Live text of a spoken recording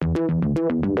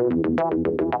Hello,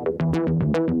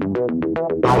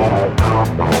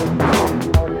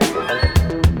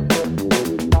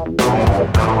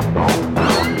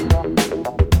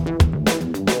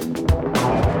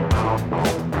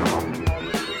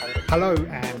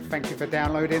 and thank you for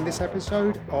downloading this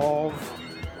episode of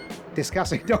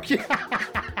Discussing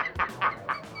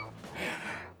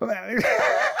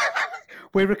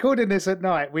We're recording this at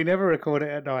night. We never record it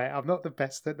at night. I'm not the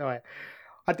best at night.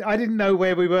 I didn't know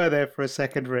where we were there for a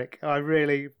second, Rick. I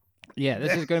really... Yeah,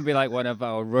 this is going to be like one of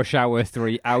our Rush Hour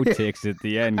 3 outtakes at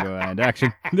the end. And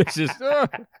actually, this is...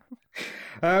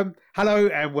 Hello,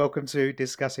 and welcome to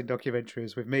Discussing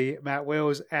Documentaries with me, Matt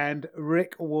Wills, and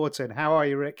Rick Wharton. How are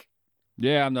you, Rick?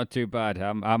 Yeah, I'm not too bad.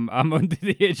 I'm under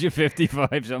the age of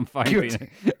 55, so I'm fine.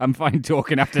 I'm fine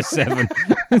talking after 7.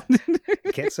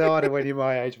 It gets harder when you're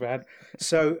my age, man.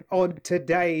 So on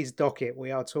today's docket,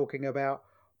 we are talking about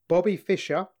Bobby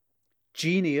Fischer,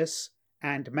 Genius,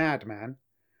 and Madman,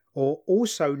 or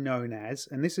also known as,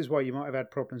 and this is why you might have had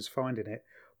problems finding it,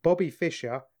 Bobby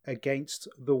Fischer Against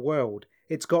the World.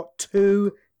 It's got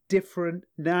 2 different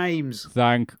names.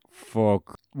 Thank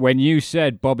fuck. When you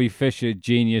said Bobby Fischer,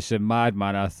 Genius, and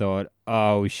Madman, I thought,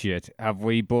 oh shit, have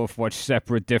we both watched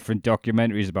separate different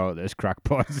documentaries about this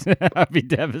crackpot? I'd be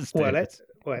devastated.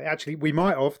 Well, actually, we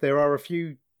might have. There are a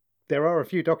few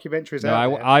documentaries No,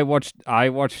 out there. I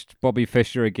watched Bobby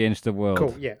Fischer Against the World.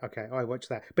 Cool, yeah, okay, I watched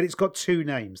that. But it's got 2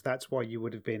 names. That's why you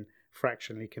would have been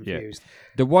fractionally confused. Yeah.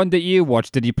 The one that you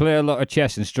watched, did he play a lot of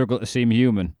chess and struggle to seem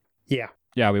human? Yeah.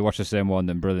 Yeah, we watched the same one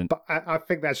then, brilliant. But I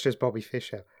think that's just Bobby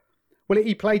Fischer. Well,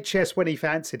 he played chess when he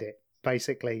fancied it,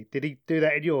 basically. Did he do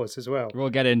that in yours as well? We'll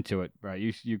get into it. Right,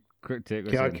 you take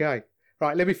us in. Okay.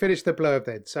 Right, let me finish the blurb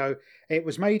then. So it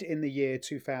was made in the year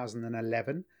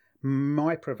 2011.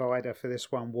 My provider for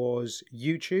this one was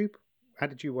YouTube. How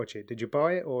did you watch it? Did you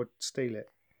buy it or steal it?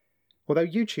 Although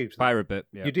YouTube's... Pirate bit,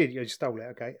 yeah. You did, you stole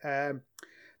it, okay.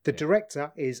 The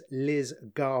director is Liz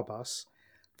Garbus.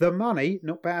 The money,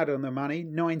 not bad on the money,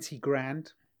 90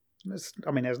 grand. That's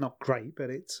not great,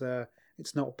 but it's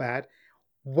not bad.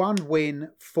 1 win,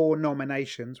 4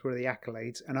 nominations were the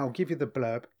accolades, and I'll give you the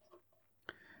blurb.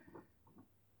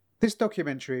 This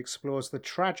documentary explores the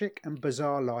tragic and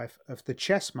bizarre life of the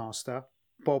chess master,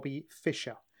 Bobby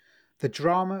Fischer. The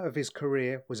drama of his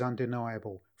career was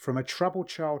undeniable, from a troubled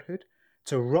childhood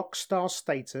to rock star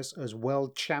status as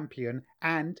world champion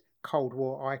and Cold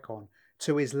War icon,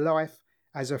 to his life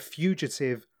as a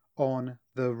fugitive on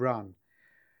the run.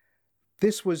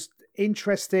 This was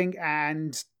interesting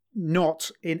and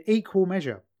not in equal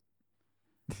measure.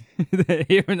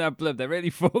 Hearing that blurb, they're really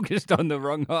focused on the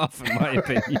wrong half, in my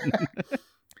opinion.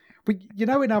 But in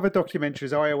other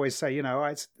documentaries, I always say,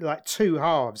 it's like 2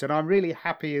 halves, and I'm really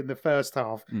happy in the first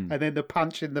half, and then the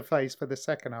punch in the face for the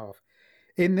second half.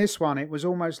 In this one, it was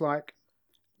almost like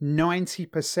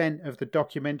 90% of the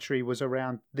documentary was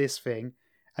around this thing,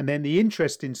 and then the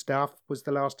interesting stuff was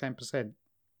the last 10%.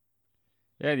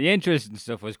 Yeah, the interesting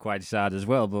stuff was quite sad as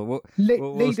well, but we'll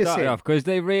start it off because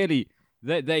they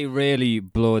really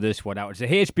blow this one out. It's a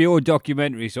HBO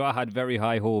documentary, so I had very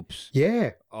high hopes.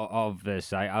 Yeah, of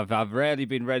this. I've rarely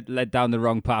been led down the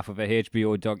wrong path of a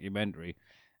HBO documentary,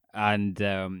 and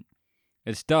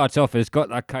it starts off. It's got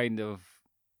that kind of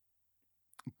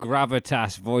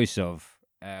gravitas voice of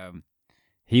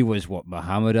he was what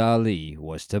Muhammad Ali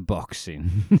was to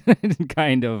boxing,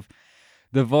 kind of.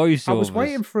 The voice. I was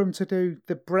waiting for him to do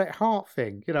the Bret Hart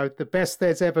thing. The best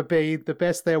there's ever been, the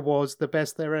best there was, the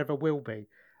best there ever will be.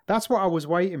 That's what I was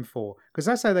waiting for, because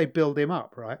that's how they build him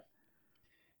up, right?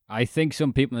 I think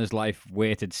some people in his life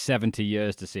waited 70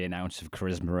 years to see an ounce of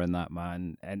charisma in that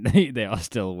man, and they are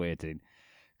still waiting.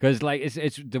 Because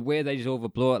it's the way they just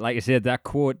overblow it. Like I said, that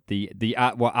quote, the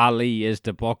what Ali is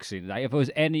to boxing. Like if it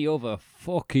was any other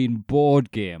fucking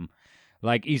board game.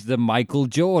 Like, he's the Michael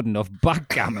Jordan of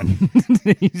backgammon.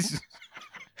 he's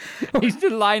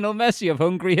the Lionel Messi of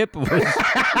Hungry Hippos.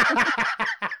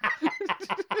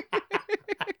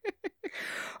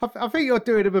 I think you're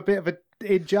doing him a bit of an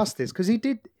injustice, because he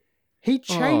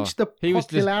changed the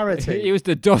popularity. He was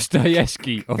the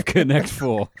Dostoevsky of Connect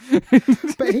 4.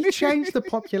 But he changed the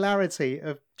popularity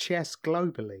of chess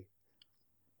globally.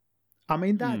 I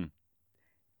mean,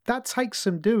 that takes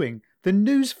some doing. The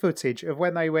news footage of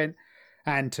when they went...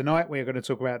 And tonight we're going to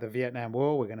talk about the Vietnam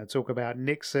War. We're going to talk about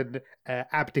Nixon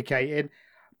abdicating.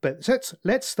 But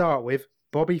let's start with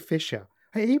Bobby Fischer.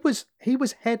 He was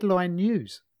headline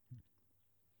news.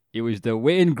 He was the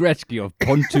Wayne Gretzky of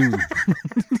pontoon.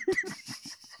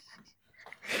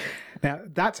 Now,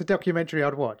 that's a documentary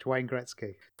I'd watch, Wayne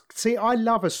Gretzky. See, I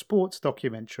love a sports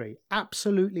documentary.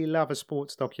 Absolutely love a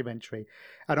sports documentary.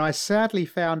 And I sadly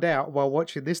found out while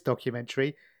watching this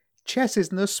documentary, chess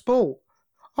isn't a sport.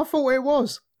 I thought it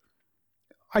was.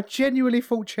 I genuinely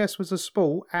thought chess was a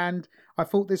sport, and I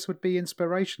thought this would be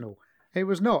inspirational. It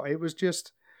was not. It was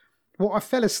just... Well, I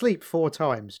fell asleep 4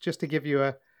 times, just to give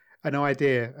you an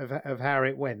idea of how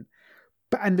it went.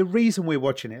 And the reason we're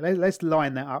watching it, let's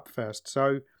line that up first.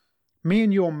 So... Me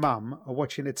and your mum are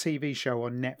watching a TV show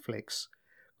on Netflix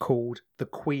called The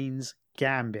Queen's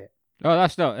Gambit. Oh,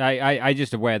 that's not... I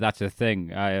just aware that's a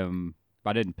thing. I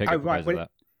didn't pick up because of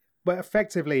that. But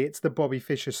effectively, it's the Bobby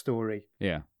Fischer story.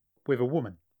 Yeah. With a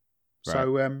woman. Right.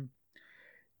 So,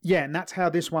 yeah, and that's how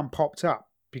this one popped up.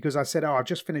 Because I said, I've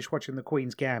just finished watching The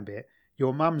Queen's Gambit.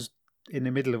 Your mum's in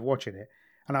the middle of watching it.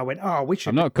 And I went, we should...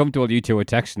 I'm not comfortable you two are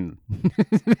texting.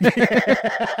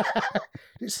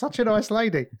 It's such a nice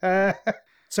lady.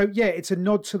 So, yeah, it's a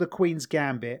nod to The Queen's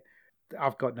Gambit.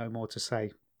 I've got no more to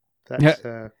say. That's,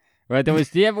 Right, do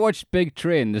you ever watch Big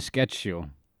Train, the sketch show?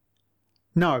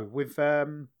 No, with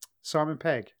Simon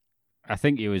Pegg. I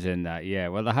think he was in that, yeah.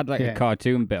 Well, they had a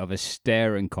cartoon bit of a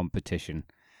staring competition.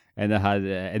 And they had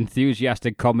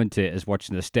enthusiastic commentators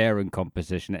watching the staring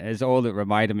competition. It's all that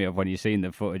reminded me of when you seen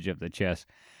the footage of the chess.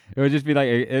 It would just be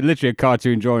like literally a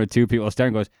cartoon drawing of 2 people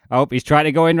staring. Goes, oh, he's trying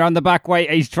to go in round the back way.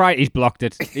 He's blocked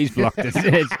it. He's blocked it.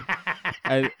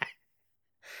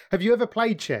 Have you ever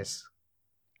played chess?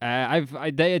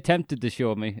 They attempted to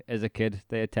show me as a kid.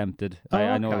 They attempted.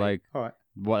 I know all right.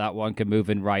 What that one can move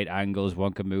in right angles.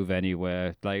 One can move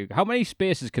anywhere. Like how many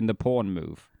spaces can the pawn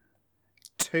move?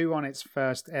 2 on its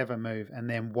first ever move, and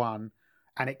then 1,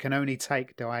 and it can only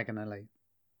take diagonally.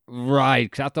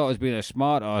 Right, because I thought it was being a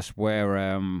smart ass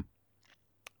where,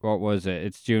 what was it?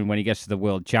 It's June when he gets to the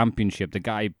World Championship. The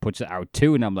guy puts it out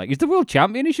 2, and I'm like, he's the World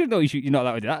Champion? He should know you're not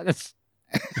allowed to do that. That's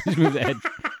just move the head.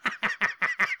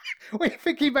 We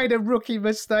think he made a rookie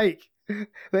mistake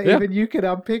that even you could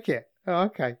unpick it. Oh,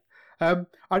 okay.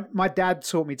 My dad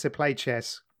taught me to play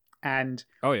chess, and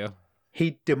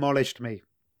he demolished me.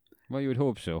 Well, you would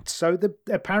hope so. So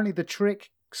apparently the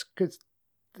trick, cause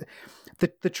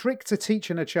the trick to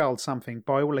teaching a child something,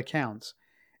 by all accounts,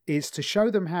 is to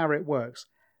show them how it works.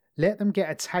 Let them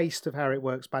get a taste of how it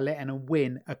works by letting them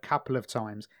win a couple of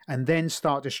times, and then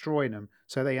start destroying them,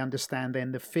 so they understand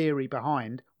then the theory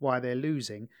behind why they're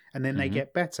losing, and then they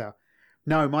get better.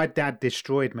 No, my dad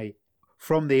destroyed me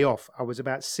from the off. I was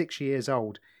about 6 years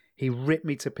old. He ripped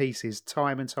me to pieces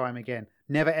time and time again.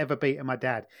 Never ever beaten my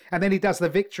dad. And then he does the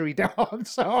victory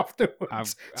dance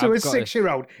afterwards to a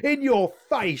 6-year-old. In your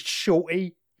face,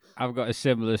 shorty. I've got a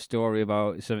similar story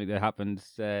about something that happened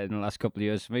in the last couple of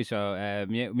years for me. So,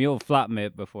 my old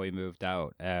flatmate, before he moved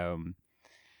out,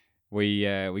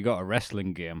 we got a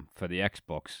wrestling game for the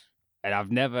Xbox. And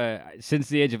I've never, since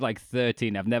the age of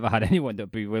 13, I've never had anyone that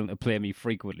would be willing to play me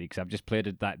frequently because I've just played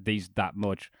it that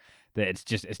much that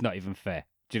it's not even fair.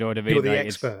 Do you know what I mean? You're the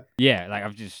expert. Yeah,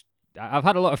 I've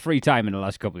had a lot of free time in the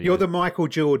last couple of years. You're the Michael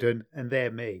Jordan, and they're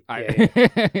me.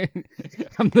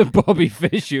 I'm the Bobby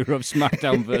Fischer of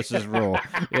SmackDown versus Raw.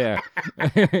 Yeah.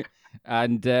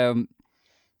 And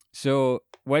so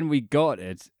when we got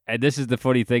it, and this is the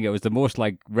funny thing, it was the most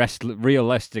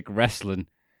realistic wrestling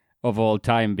of all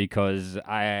time because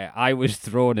I was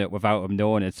throwing it without him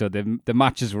knowing it. So the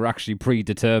matches were actually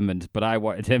predetermined, but I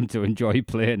wanted him to enjoy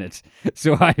playing it.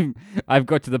 So I've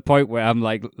got to the point where I'm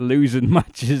losing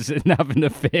matches and having a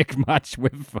fake match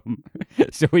with him.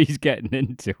 So he's getting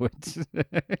into it.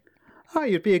 Oh,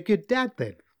 you'd be a good dad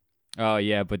then. Oh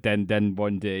yeah, but then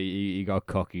one day he got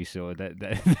cocky, so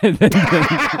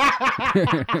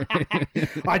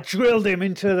I drilled him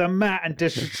into the mat and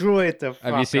destroyed the.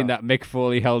 Have you seen that Mick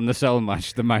Foley Hell in the Cell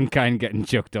match? The Mankind getting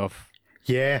chucked off.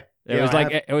 Yeah, it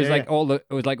was like all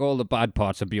the bad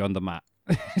parts are beyond the mat.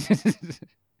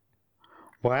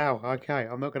 Wow. Okay,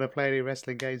 I'm not going to play any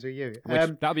wrestling games with you.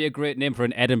 That'd be a great name for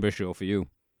an Edinburgh show for you.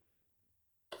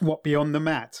 What, Beyond the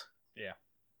Mat? Yeah.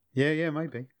 Yeah,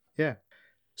 maybe. Yeah.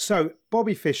 So,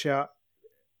 Bobby Fischer,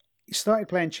 he started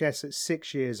playing chess at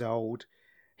 6 years old.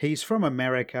 He's from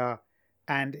America,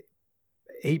 and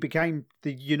he became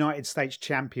the United States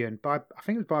champion I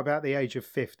think it was by about the age of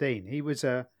 15. He was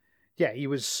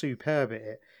superb at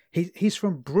it. He's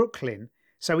from Brooklyn,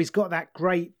 so he's got that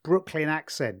great Brooklyn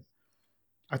accent.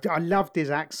 I loved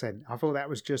his accent. I thought that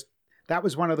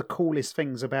was one of the coolest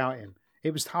things about him.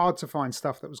 It was hard to find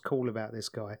stuff that was cool about this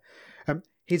guy.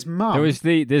 His mum. There's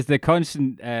the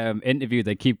constant interview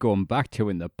they keep going back to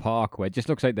in the park where it just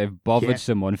looks like they've bothered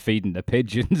someone feeding the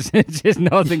pigeons. It's just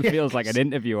nothing feels like an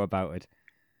interview about it.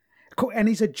 Cool. And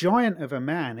he's a giant of a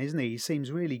man, isn't he? He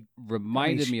seems really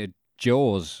reminded me of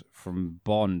Jaws from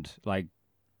Bond, like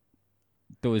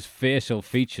those facial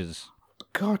features.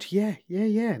 God, yeah.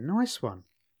 Nice one.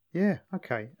 Yeah,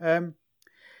 okay.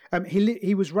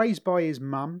 He was raised by his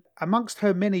mum. Amongst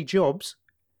her many jobs,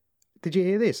 did you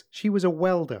hear this? She was a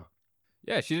welder.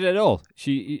 Yeah, she did it all.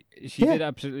 She did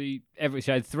absolutely everything.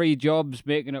 She had 3 jobs,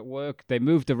 making it work. They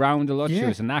moved around a lot. She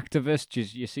was an activist.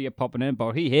 You see her popping in,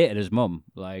 but he hated his mum.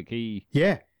 Like he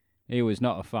was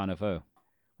not a fan of her.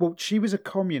 Well, she was a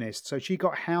communist, so she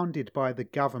got hounded by the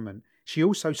government. She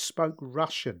also spoke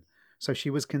Russian, so she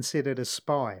was considered a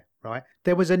spy, right?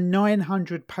 There was a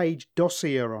 900-page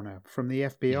dossier on her from the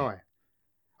FBI. Yeah.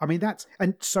 I mean,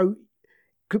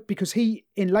 because he,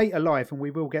 in later life, and we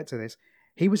will get to this,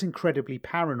 he was incredibly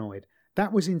paranoid.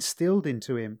 That was instilled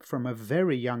into him from a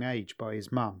very young age by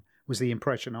his mum, was the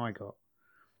impression I got.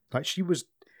 Like she was,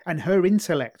 and her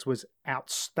intellect was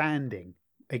outstanding,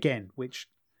 again, which,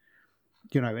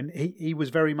 and he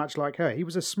was very much like her. He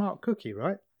was a smart cookie,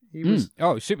 right? He was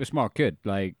super smart kid.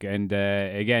 Like, and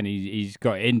again, he's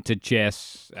got into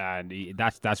chess, and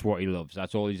that's what he loves.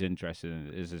 That's all he's interested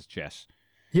in is his chess.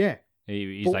 Yeah,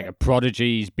 he's like a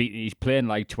prodigy. He's playing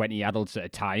like 20 adults at a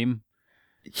time.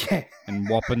 Yeah, and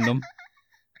whopping them.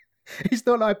 He's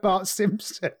not like Bart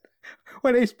Simpson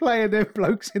when he's playing them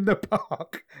blokes in the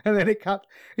park, and then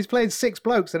he's playing 6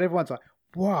 blokes, and everyone's like,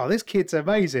 "Wow, this kid's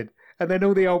amazing." And then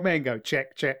all the old men go,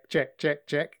 check, check, check, check,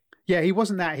 check. Yeah, he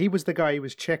wasn't that. He was the guy who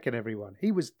was checking everyone.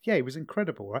 He was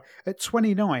incredible, right? At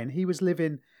 29, he was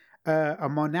living a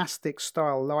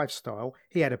monastic-style lifestyle.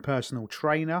 He had a personal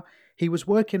trainer. He was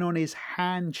working on his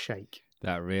handshake.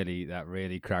 That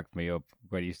really cracked me up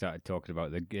when he started talking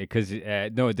about because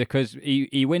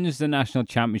he wins the national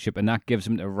championship, and that gives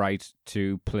him the right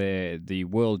to play the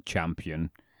world champion.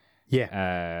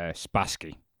 Yeah,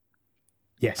 Spassky.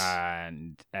 Yes,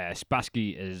 and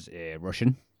Spassky is a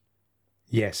Russian.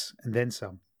 Yes, and then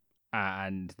some.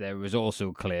 And there was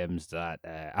also claims that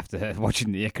after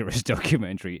watching the Icarus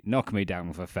documentary, Knock Me Down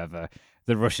with a Feather,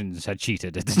 the Russians had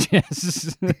cheated at the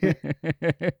chess.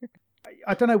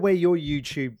 I don't know where your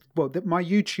my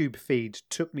YouTube feed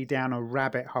took me down a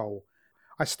rabbit hole.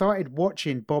 I started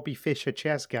watching Bobby Fischer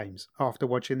chess games after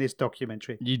watching this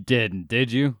documentary. You didn't,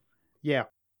 did you? Yeah.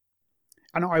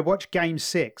 And I watched game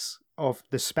 6 of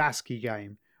the Spassky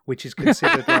game, which is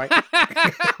considered like...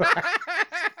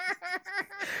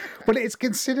 Well, it's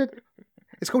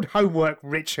called Homework,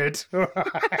 Richard.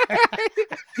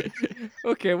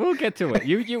 Okay, we'll get to it.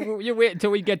 You wait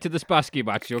until we get to the Spassky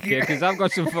match, okay? Because I've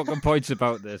got some fucking points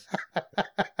about this.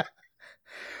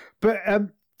 But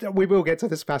we will get to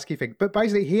the Spassky thing. But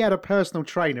basically, he had a personal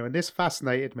trainer, and this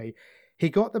fascinated me. He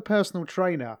got the personal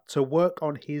trainer to work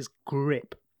on his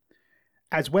grip,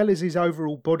 as well as his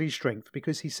overall body strength,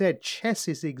 because he said chess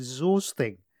is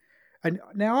exhausting. And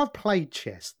now I've played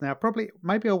chess. Now,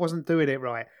 maybe I wasn't doing it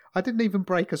right. I didn't even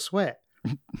break a sweat.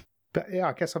 But yeah,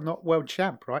 I guess I'm not world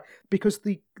champ, right? Because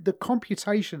the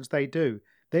computations they do,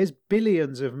 there's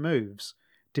billions of moves,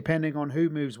 depending on who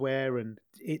moves where, and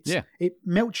it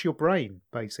melts your brain,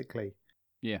 basically.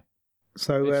 Yeah.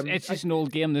 So it's just an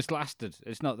old game that's lasted.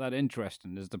 It's not that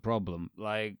interesting is the problem.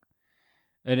 Like,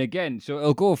 and again, so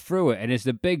he'll go through it, and it's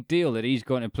the big deal that he's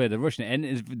going to play the Russian.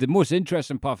 And the most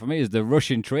interesting part for me is the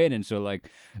Russian training. So, like,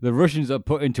 the Russians are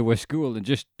put into a school and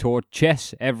just taught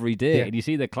chess every day. Yeah. And you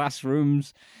see the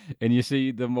classrooms, and you see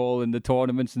them all in the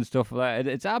tournaments and stuff like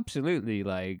that. It's absolutely,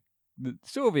 like, the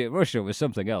Soviet Russia was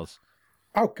something else.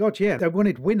 Oh, God, yeah. They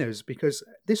wanted winners because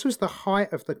this was the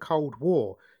height of the Cold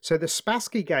War. So the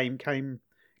Spassky game came,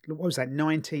 what was that,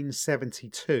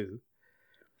 1972.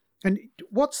 And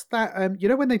what's that,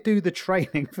 when they do the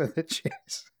training for the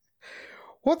chess,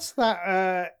 what's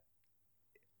that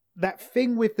that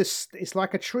thing with it's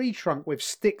like a tree trunk with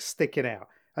sticks sticking out,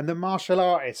 and the martial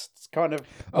artists kind of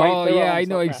I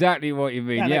know exactly what you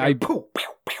mean. Yeah, I pew, pew,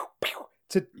 pew, pew,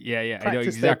 I know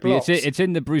exactly. It's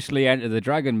in the Bruce Lee Enter the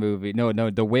Dragon movie. No,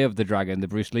 The Way of the Dragon, the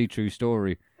Bruce Lee True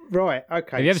Story. Right,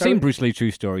 okay. Have you ever seen Bruce Lee True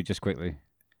Story, just quickly?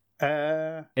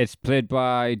 It's played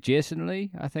by Jason Lee,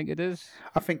 I think it is.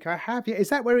 I think I have. Yeah, is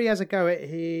that where he has a go at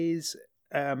his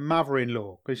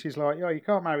mother-in-law? Because she's like, "Oh, you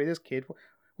can't marry this kid.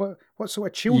 What sort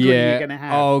of children are you going to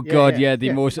have?" Oh God,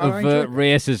 the most overt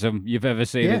racism you've ever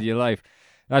seen in your life.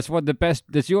 That's one of the best.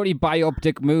 That's the only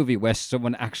bioptic movie where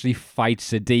someone actually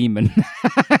fights a demon.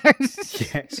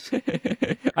 Yes.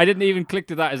 I didn't even click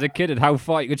to that as a kid at how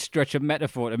far you could stretch a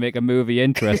metaphor to make a movie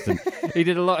interesting. He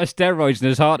did a lot of steroids and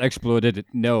his heart exploded.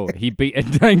 No, he beat a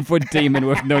 9-foot demon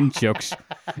with nunchucks,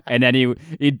 and then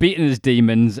he'd beaten his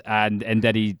demons, and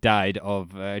then he died of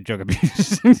drug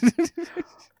abuse.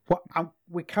 Well,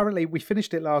 we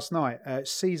finished it last night.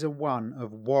 Season 1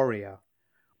 of Warrior.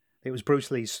 It was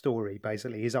Bruce Lee's story,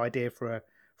 basically, his idea for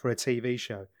a TV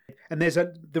show. And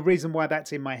the reason why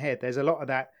that's in my head, there's a lot of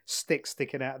that stick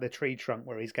sticking out of the tree trunk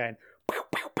where he's going, pow,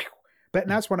 pow, pow. But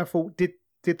that's when I thought, did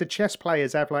the chess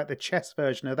players have like the chess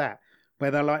version of that, where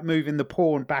they're like moving the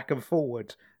pawn back and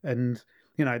forward and,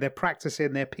 you know, they're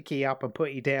practicing their picky up and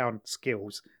putty down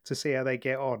skills to see how they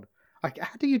get on. Like,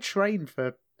 how do you train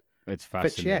for It's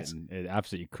fascinating. chess? It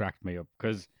absolutely cracked me up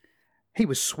because He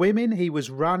was swimming, he was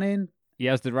running. he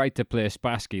has the right to play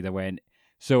Spassky. They went,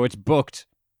 so it's booked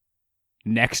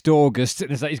next August.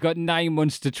 And it's like he's got 9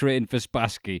 months to train for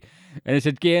Spassky. And it's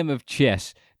a game of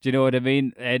chess. Do you know what I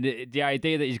mean? And the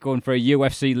idea that he's going for a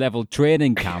UFC level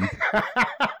training camp.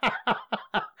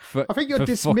 I think you're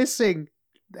dismissing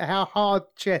how hard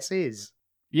chess is.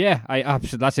 Yeah, I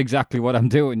absolutely. That's exactly what I'm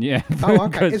doing. Yeah. Oh,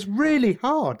 okay. It's really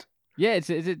hard. Yeah,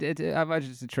 I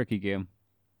imagine it's a tricky game.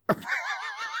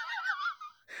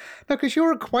 No, because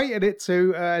you're equating it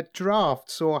to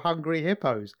drafts or Hungry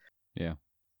Hippos. Yeah.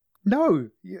 No,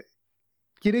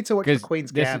 you need to watch the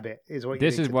Queen's Gambit. Is what you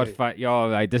this need is to what do. you're all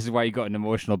right. This is why you got an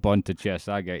emotional bond to chess.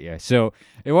 I get you. So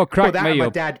what cracked that me and my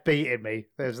up. dad beating me.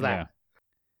 There's that. Yeah.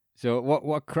 So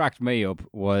what cracked me up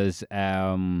was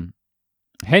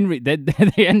Henry. They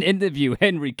interview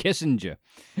Henry Kissinger,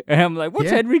 and I'm like,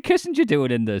 what's Henry Kissinger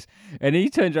doing in this? And he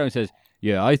turns around and says,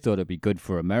 yeah, I thought it'd be good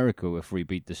for America if we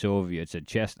beat the Soviets at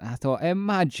chess. I thought,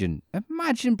 imagine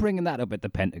bringing that up at the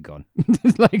Pentagon.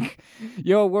 Like,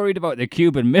 you're worried about the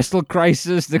Cuban Missile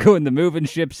Crisis, they're going the moving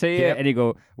ships here, Yep. and you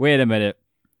go, wait a minute,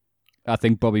 I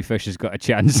think Bobby Fischer's got a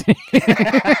chance.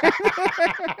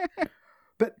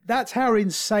 But that's how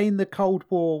insane the Cold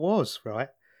War was, right?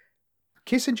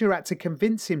 Kissinger had to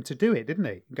convince him to do it, didn't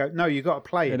he? Go, no, you got to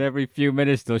play it. And every few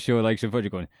minutes they'll show like some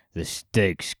footage going, the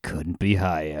stakes couldn't be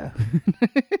higher.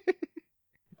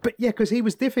 But yeah, because he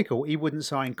was difficult. He wouldn't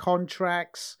sign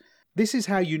contracts. This is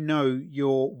how you know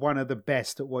you're one of the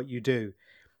best at what you do.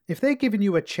 If they're giving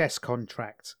you a chess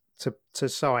contract to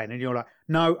sign and you're like,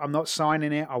 no, I'm not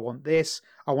signing it. I want this.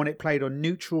 I want it played on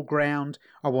neutral ground.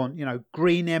 I want,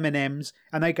 green M&Ms.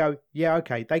 And they go, yeah,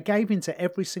 okay. They gave in to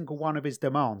every single one of his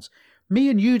demands. Me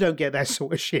and you don't get that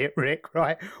sort of shit, Rick,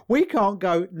 right? We can't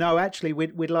go, no, actually,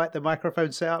 we'd like the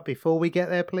microphone set up before we get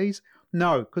there, please.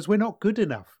 No, because we're not good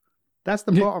enough. That's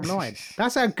the bottom line.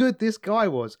 That's how good this guy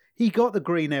was. He got the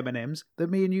green M&Ms that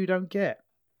me and you don't get.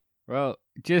 Well,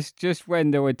 just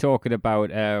when they were talking about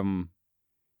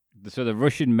the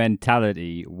Russian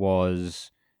mentality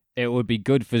was it would be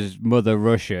good for Mother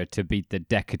Russia to beat the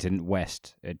decadent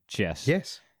West at chess.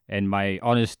 Yes. And my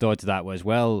honest thought to that was,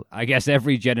 well, I guess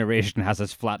every generation has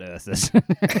its flat earthers.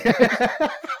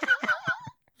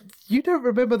 You don't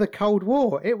remember the Cold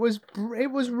War. It was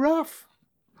rough.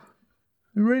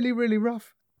 Really, really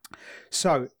rough.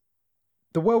 So,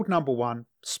 the world number one,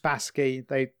 Spassky,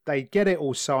 they get it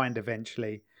all signed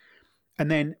eventually.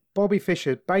 And then Bobby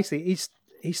Fischer, basically,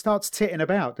 he starts titting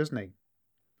about, doesn't he?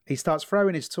 He starts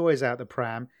throwing his toys out the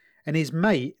pram. And his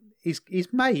mate,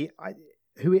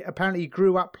 who apparently he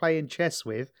grew up playing chess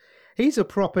with, he's a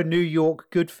proper New York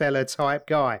Goodfella type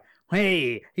guy.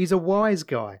 Hey, he's a wise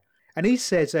guy. And he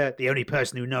says the only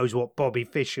person who knows what Bobby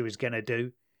Fischer is going to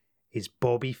do is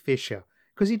Bobby Fischer.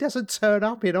 Because he doesn't turn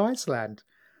up in Iceland.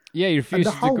 Yeah, he refuses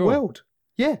and the whole to go. world.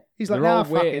 Yeah, he's like, They're all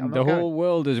fuck waiting. it, I'm the not whole going.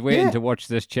 world is waiting Yeah. to watch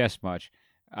this chess match.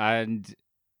 And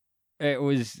it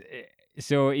was...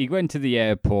 So he went to the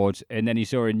airport and then he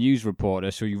saw a news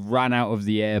reporter. So he ran out of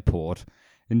the airport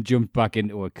and jumped back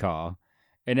into a car.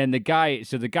 And then the guy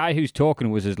who's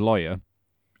talking was his lawyer.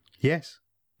 Yes.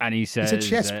 And he says... He's a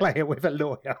chess player with a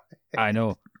lawyer. I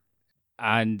know.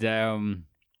 And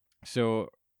so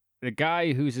the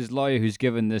guy who's his lawyer who's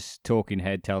given this talking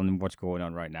head telling him what's going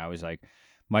on right now is like,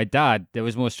 my dad, there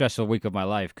was the most stressful week of my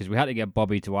life because we had to get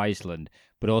Bobby to Iceland,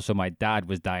 but also my dad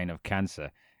was dying of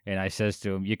cancer. And I says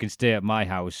to him, you can stay at my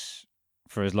house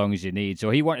for as long as you need. So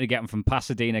he wanted to get him from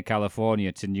Pasadena,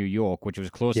 California to New York, which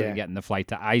was closer to getting the flight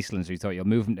to Iceland. So he thought, you'll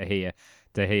move him to here.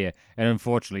 And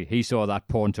unfortunately, he saw that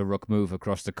pawn to rook move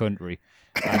across the country.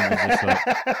 And was just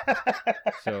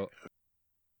like,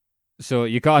 so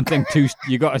you can't think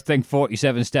you got to think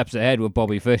 47 steps ahead with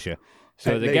Bobby Fischer.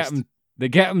 So they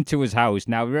get him to his house.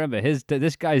 Now remember,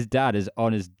 this guy's dad is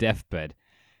on his deathbed.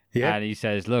 Yeah. And he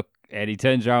says, look, and he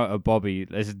turns around to Bobby.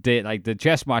 There's a day, like the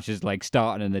chess match is like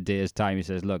starting in a day's time. He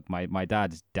says, look, my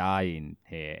dad's dying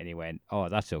here. And he went, oh,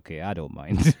 that's okay. I don't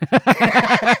mind.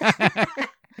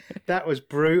 That was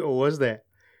brutal, wasn't it?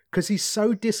 Because he's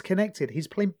so disconnected. He's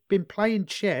been playing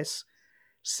chess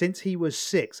since he was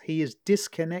 6. He is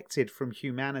disconnected from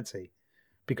humanity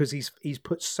because he's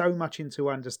put so much into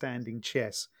understanding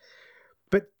chess.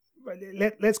 But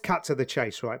let's cut to the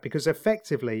chase, right? Because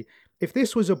effectively, if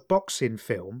this was a boxing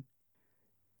film,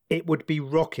 it would be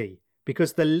Rocky.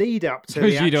 Because the lead up to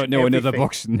because you don't know another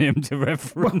boxing name to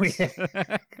reference.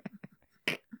 Well,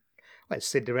 it's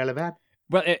Cinderella Man.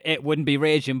 Well, it wouldn't be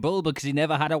Raging Bull because he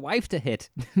never had a wife to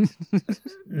hit.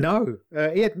 No,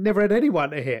 he had never had anyone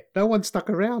to hit. No one stuck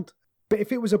around. But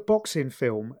if it was a boxing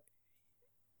film,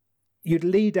 you'd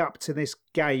lead up to this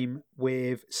game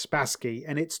with Spassky,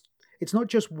 and it's not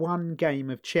just one game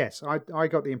of chess. I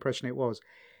got the impression it was.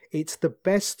 It's the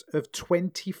best of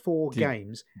 24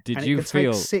 games, and it could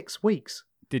take 6 weeks.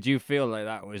 Did you feel like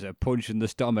that was a punch in the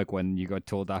stomach when you got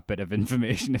told that bit of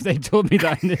information? If they told me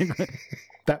that in English.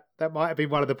 That might have been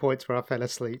one of the points where I fell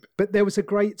asleep. But there was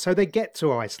so they get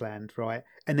to Iceland, right?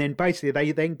 And then basically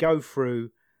they then go through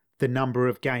the number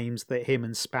of games that him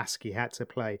and Spassky had to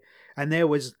play. And there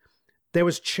was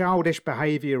childish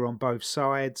behaviour on both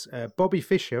sides. Bobby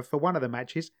Fischer, for one of the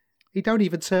matches, he don't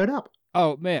even turn up.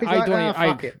 Oh, man,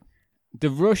 the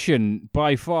Russian,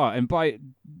 by far,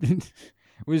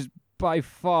 was by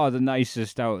far the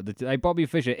nicest out of the... Bobby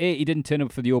Fischer, he didn't turn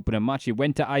up for the opening match. He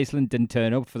went to Iceland, didn't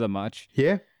turn up for the match.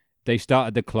 Yeah. They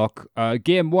started the clock.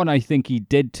 Game 1, I think he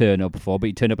did turn up for, but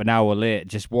he turned up an hour late,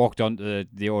 just walked onto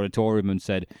the auditorium and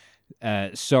said,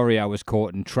 sorry, I was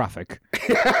caught in traffic.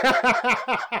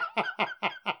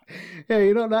 Yeah,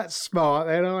 you're not that smart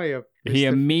then, are you? He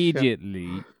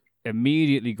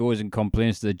immediately goes and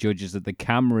complains to the judges that the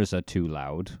cameras are too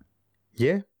loud.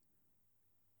 Yeah.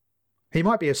 He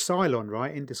might be a Cylon,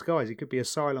 right, in disguise. He could be a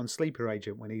Cylon sleeper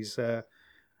agent when he's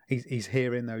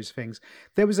hearing those things.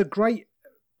 There was a great...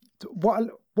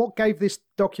 What gave this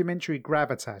documentary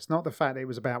gravitas, not the fact that it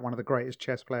was about one of the greatest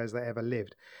chess players that ever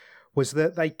lived, was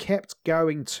that they kept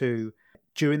going to,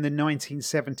 during the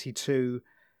 1972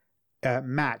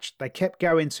 match, they kept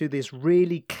going to this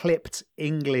really clipped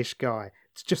English guy.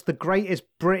 It's just the greatest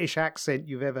British accent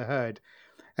you've ever heard.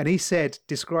 And he said,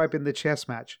 describing the chess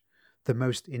match, the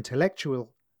most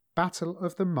intellectual battle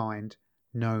of the mind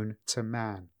known to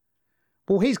man.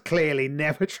 Well, he's clearly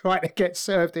never tried to get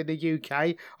served in the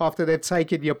UK after they've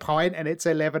taken your pint and it's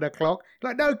 11 o'clock.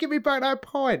 Like, no, give me back that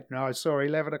pint. No, sorry,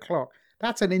 11 o'clock.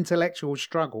 That's an intellectual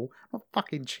struggle, not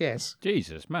fucking chess.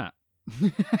 Jesus, Matt.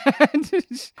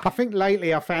 I think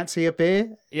lately I fancy a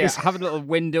beer. Yeah, have a little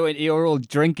window into your old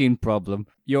drinking problem.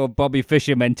 Your Bobby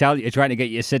Fischer mentality trying to get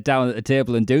you to sit down at the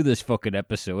table and do this fucking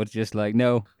episode. Just like,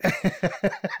 no.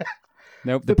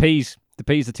 Nope, the peas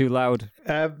are too loud.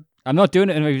 I'm not doing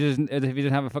it if you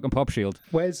didn't have a fucking pop shield.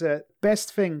 Where's the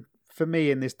best thing for me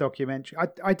in this documentary?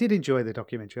 I did enjoy the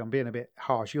documentary. I'm being a bit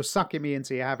harsh. You're sucking me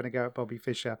into having a go at Bobby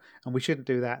Fischer, and we shouldn't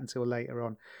do that until later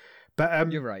on.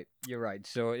 But You're right.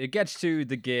 So it gets to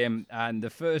the game, and the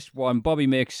first one, Bobby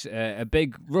makes a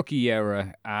big rookie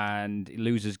error and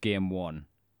loses game 1.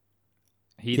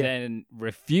 He then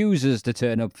refuses to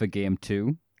turn up for game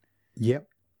 2. Yep.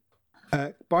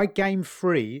 By game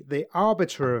 3, the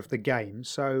arbiter of the game,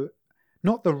 so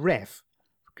not the ref,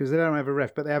 because they don't have a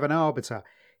ref, but they have an arbiter,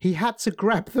 he had to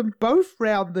grab them both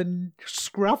round the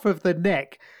scruff of the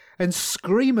neck and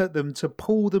scream at them to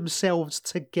pull themselves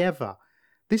together.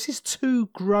 This is 2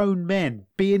 grown men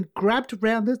being grabbed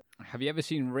round the... Have you ever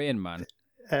seen Rain Man?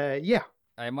 Yeah.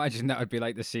 I imagine that would be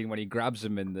like the scene when he grabs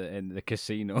him in the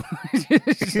casino.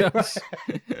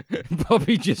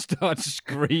 Bobby just starts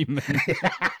screaming.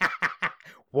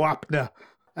 Wapner.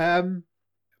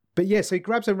 But yeah, so he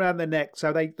grabs him around the neck.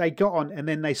 So they got on and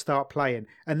then they start playing.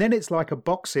 And then it's like a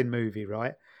boxing movie,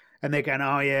 right? And they're going,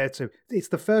 oh yeah, it's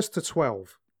the first to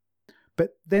 12.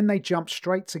 But then they jump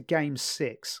straight to game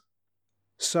 6.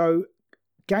 So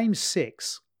game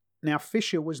 6, now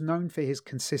Fischer was known for his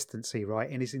consistency, right,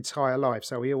 in his entire life.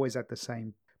 So he always had the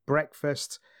same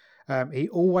breakfast. He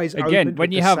always again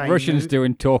when you have Russians move.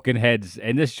 Doing talking heads,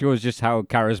 and this shows just how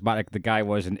charismatic the guy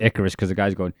was in Icarus, because the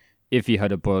guy's going, if he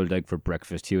had a boiled egg for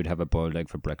breakfast, he would have a boiled egg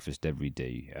for breakfast every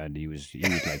day, and he was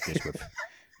like this with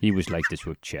he was like this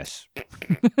with chess.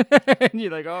 And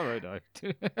you're like, all right,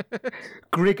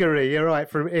 Grigory, you're right,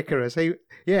 from Icarus.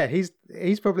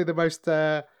 He's probably the most.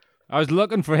 I was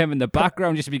looking for him in the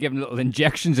background just to be giving little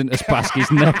injections into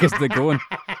Spassky's neck as they're going.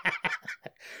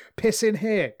 Piss in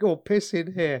here. Go on, piss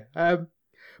in here.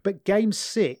 But game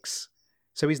 6,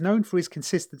 so he's known for his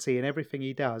consistency in everything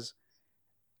he does.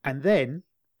 And then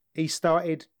he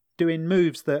started doing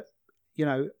moves that,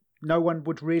 no one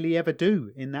would really ever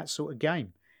do in that sort of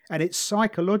game. And it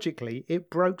psychologically, it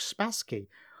broke Spassky.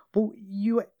 Well,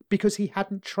 because he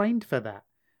hadn't trained for that.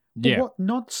 Well, what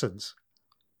nonsense.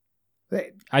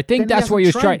 I think that's what he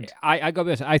was trying. I got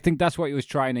this. I think that's what he was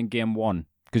trying in game 1.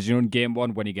 Because in game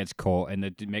 1 when he gets caught and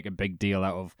they make a big deal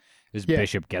out of his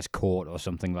bishop gets caught or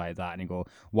something like that, and you go,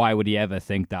 why would he ever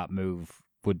think that move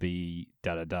would be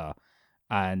da-da-da?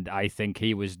 And I think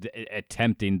he was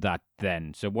attempting that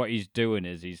then. So what he's doing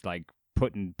is he's like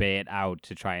putting bait out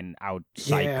to try and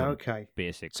out-psych him, okay.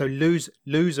 basically. So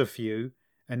lose a few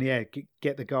and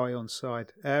get the guy on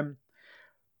side.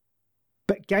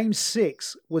 But game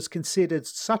 6 was considered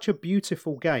such a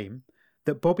beautiful game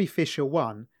that Bobby Fischer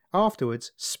won.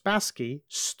 Afterwards, Spassky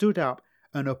stood up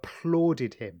and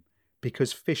applauded him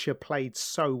because Fischer played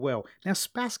so well. Now,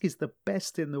 Spassky's the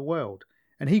best in the world.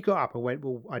 And he got up and went,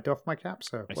 well, I doff my cap,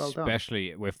 sir. Well done.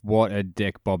 Especially with what a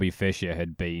dick Bobby Fischer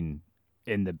had been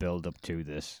in the build-up to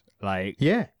this. Like,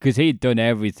 yeah. Because he'd done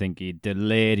everything. He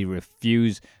delayed, he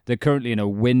refused. They're currently in a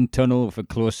wind tunnel with a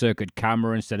closed-circuit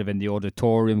camera instead of in the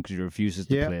auditorium because he refuses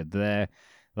to play it there.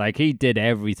 Like, he did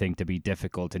everything to be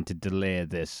difficult and to delay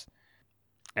this.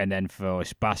 And then for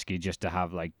Spassky just to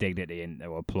have like dignity and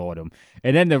to applaud him.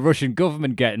 And then the Russian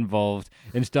government get involved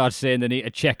and start saying they need to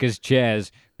check his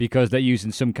chairs because they're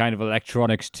using some kind of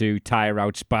electronics to tire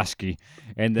out Spassky.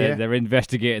 And they're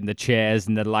investigating the chairs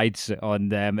and the lights on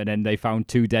them. And then they found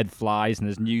 2 dead flies and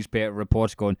there's newspaper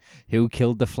reports going, who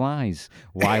killed the flies?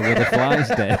 Why were the flies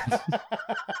dead?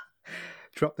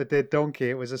 Drop the dead donkey.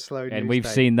 It was a slow news And we've day.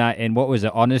 seen that in, what was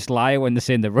it, Honest Liar, when they're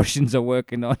saying the Russians are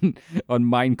working on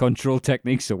mind control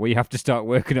techniques, so we have to start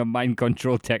working on mind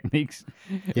control techniques.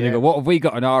 And they go, what have we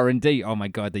got on R&D? Oh my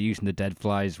God, they're using the dead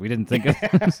flies. We didn't think of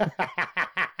this.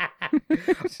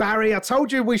 Barry, I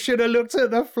told you we should have looked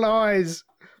at the flies.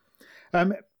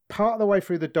 Part of the way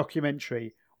through the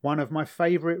documentary, one of my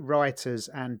favourite writers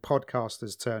and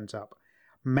podcasters turns up,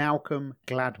 Malcolm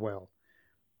Gladwell.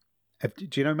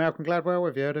 Do you know Malcolm Gladwell?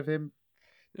 Have you heard of him?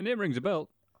 The name rings a bell.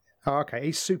 Oh, okay.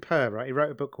 He's superb, right? He wrote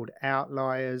a book called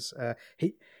Outliers.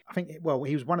 He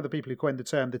was one of the people who coined the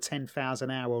term the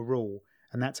 10,000 hour rule,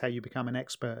 and that's how you become an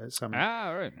expert at something.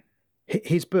 Right.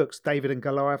 His books, David and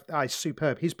Goliath, is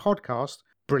superb. His podcast,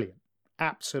 brilliant.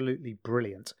 Absolutely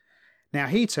brilliant. Now,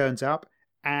 he turns up,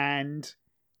 and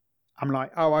I'm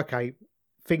like, oh, okay.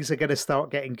 Things are going to start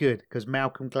getting good because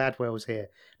Malcolm Gladwell's here.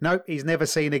 Nope, he's never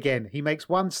seen again. He makes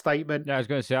one statement. Yeah, I was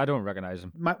going to say, I don't recognise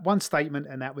him. One statement,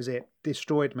 and that was it.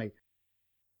 Destroyed me.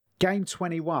 Game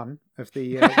 21 of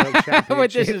the World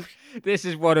Championship. this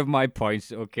is one of my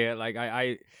points, okay? Like,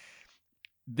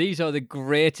 these are the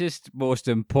greatest, most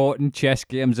important chess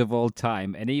games of all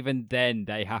time, and even then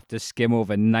they have to skim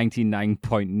over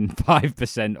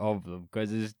 99.5% of them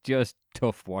because it's just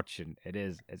tough watching. It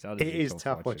is. It is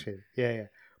tough watching. Yeah.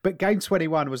 But game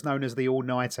 21 was known as the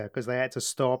all-nighter because they had to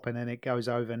stop and then it goes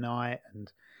overnight.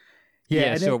 And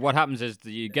so what happens is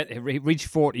you reach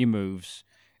 40 moves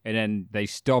and then they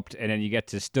stopped and then you get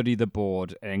to study the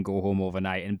board and go home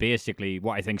overnight. And basically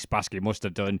what I think Spassky must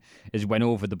have done is went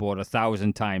over the board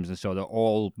 1,000 times and so that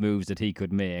all moves that he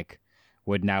could make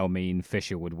would now mean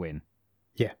Fischer would win.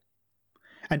 Yeah.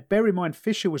 And bear in mind,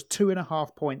 Fischer was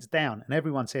 2.5 points down and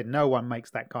everyone said no one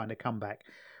makes that kind of comeback.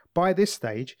 By this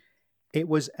stage, it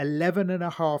was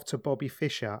 11.5 to Bobby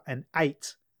Fischer and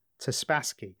 8 to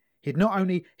Spassky. He'd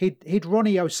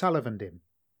Ronnie O'Sullivan'd him.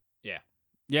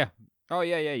 Yeah. Oh,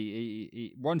 yeah.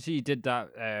 He, once he did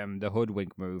that, the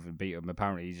hoodwink move and beat him,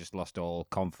 apparently he just lost all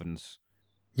confidence.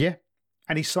 Yeah.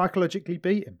 And he psychologically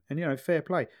beat him. And, fair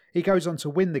play. He goes on to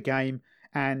win the game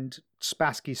and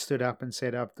Spassky stood up and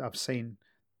said, I've seen,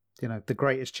 the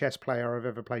greatest chess player I've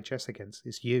ever played chess against.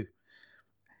 It's you.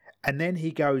 And then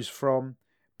he goes from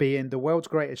being the world's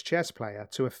greatest chess player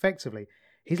to effectively,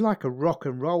 he's like a rock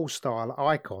and roll style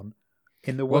icon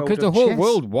in the world of chess. Well, because the whole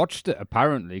world watched it,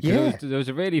 apparently. Yeah. There was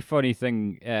a really funny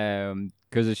thing,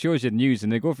 because it shows you the news,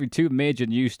 and they go through 2 major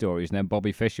news stories, and then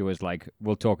Bobby Fischer was like,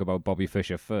 we'll talk about Bobby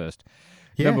Fischer first.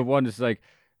 Yeah. Number one is like,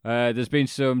 there's been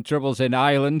some troubles in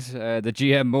Ireland. The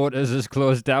GM Motors has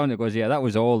closed down. It goes, yeah, that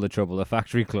was all the trouble. The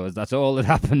factory closed. That's all that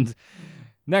happened.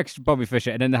 Next, Bobby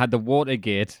Fischer, and then they had the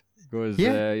Watergate. Goes,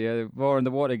 more in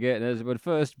the Watergate. But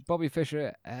first, Bobby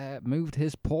Fischer moved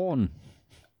his pawn.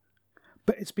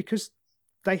 But it's because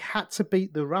they had to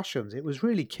beat the Russians. It was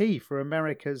really key for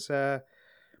America's...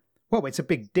 it's a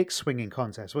big dick swinging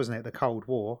contest, wasn't it? The Cold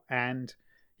War. And,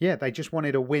 they just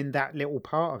wanted to win that little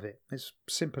part of it. It's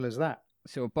simple as that.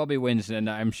 So Bobby wins, and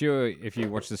I'm sure if you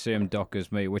watch the same doc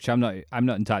as me, which I'm not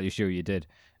entirely sure you did,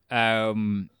 he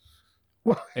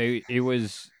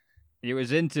was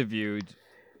interviewed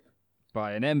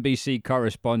by an NBC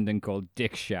correspondent called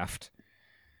Dick Shaft.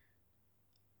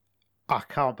 I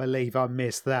can't believe I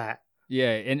missed that.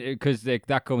 Yeah, because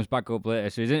that comes back up later.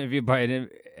 So he's interviewed by an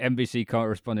NBC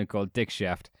correspondent called Dick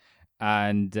Shaft,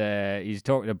 and he's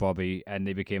talking to Bobby, and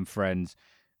they became friends.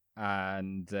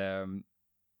 And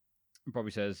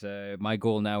Bobby says, my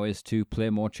goal now is to play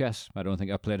more chess. I don't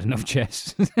think I've played enough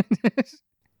chess.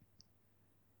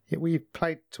 Yeah, well, you've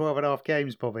played 12 and a half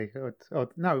games, Bobby. Or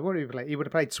no, what did he play? He would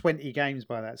have played 20 games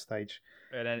by that stage.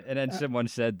 And then someone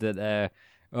said that,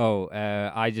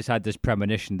 I just had this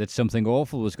premonition that something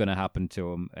awful was going to happen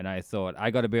to him. And I thought,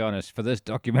 I got to be honest, for this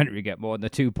documentary to get more than a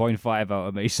 2.5 out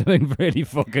of me, something really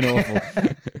fucking awful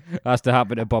has to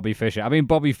happen to Bobby Fischer. I mean,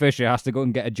 Bobby Fischer has to go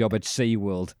and get a job at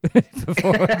SeaWorld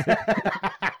before...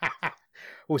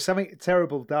 Well, something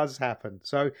terrible does happen.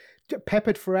 So,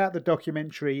 peppered throughout the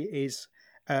documentary is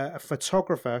a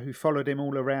photographer who followed him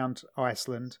all around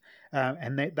Iceland,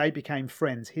 and they became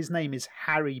friends. His name is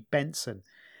Harry Benson.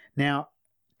 Now,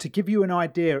 to give you an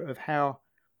idea of how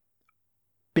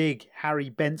big Harry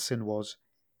Benson was,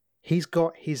 he's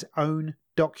got his own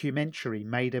documentary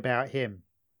made about him.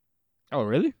 Oh,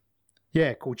 really?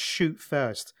 Yeah, called Shoot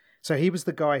First. So he was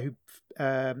the guy who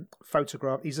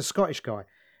photographed... He's a Scottish guy.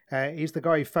 He's the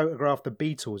guy who photographed the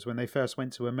Beatles when they first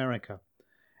went to America.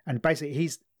 And basically,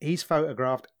 he's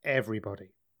photographed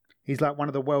everybody. He's like one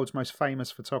of the world's most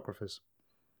famous photographers.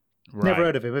 Right. Never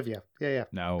heard of him, have you? Yeah.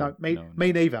 No, me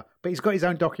neither. But he's got his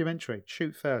own documentary,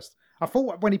 Shoot First. I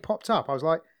thought when he popped up, I was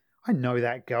like, I know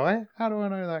that guy. How do I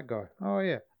know that guy? Oh,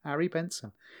 yeah, Harry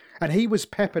Benson. And he was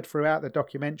peppered throughout the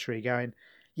documentary going,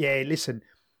 yeah, listen,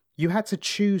 you had to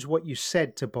choose what you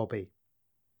said to Bobby.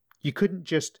 You couldn't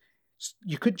just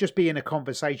be in a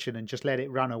conversation and just let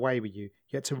it run away with you.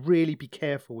 You had to really be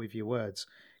careful with your words.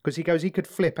 Because he goes, he could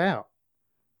flip out.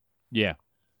 Yeah.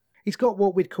 He's got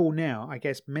what we'd call now, I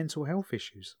guess, mental health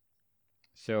issues.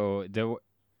 So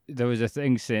there was a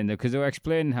thing saying that, because they were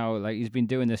explaining how, like, he's been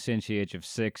doing this since the age of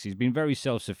 6. He's been very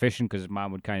self-sufficient because his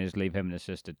mum would kind of just leave him and his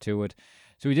sister to it.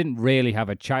 So he didn't really have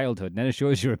a childhood. And then it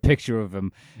shows you a picture of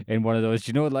him in one of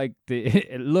those, like,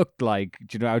 it looked like,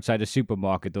 outside a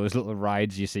supermarket, those little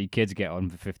rides you see kids get on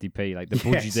for 50p, like the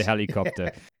Budgie the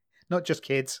helicopter. Not just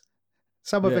kids.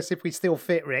 Some of us, if we still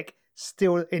fit, Rick,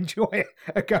 still enjoy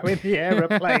a go in the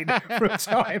aeroplane from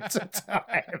time to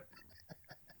time.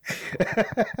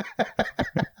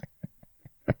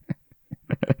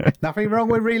 Nothing wrong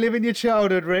with reliving your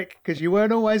childhood, Rick, because you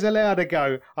weren't always allowed to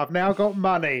go. I've now got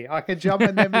money. I can jump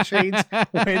in them machines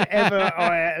whenever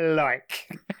I like.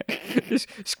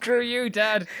 Screw you,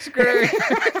 Dad. Screw you.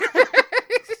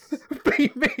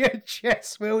 Beat me at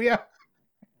chess, will you?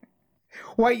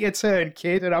 Wait your turn,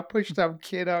 kid, and I push some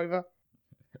kid over.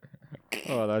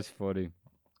 Oh, that's funny.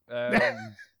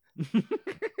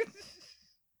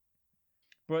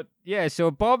 But yeah,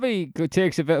 so Bobby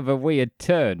takes a bit of a weird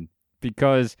turn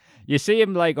because you see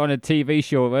him like on a TV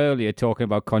show earlier talking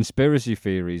about conspiracy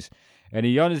theories, and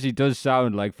he honestly does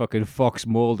sound like fucking Fox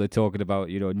Mulder talking about,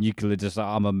 nuclear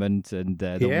disarmament and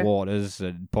the waters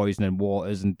and poisoning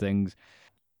waters and things.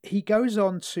 He goes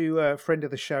on to a friend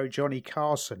of the show, Johnny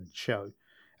Carson show,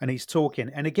 and he's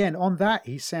talking. And again, on that,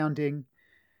 he's sounding...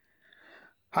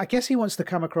 I guess he wants to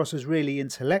come across as really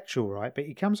intellectual, right? But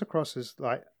he comes across as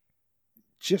like...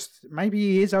 just maybe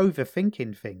he is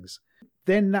overthinking things.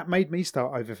 Then that made me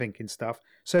start overthinking stuff.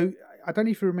 So I don't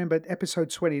know if you remember episode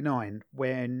 29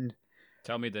 when...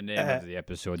 Tell me the name of the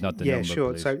episode, not the number,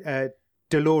 sure. please. So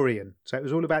DeLorean. So it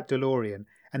was all about DeLorean.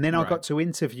 And then I got to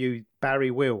interview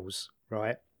Barry Wills,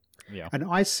 right? Yeah. And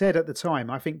I said at the time,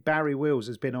 I think Barry Wills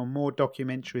has been on more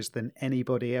documentaries than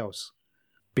anybody else.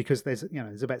 Because there's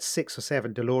about 6 or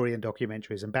 7 DeLorean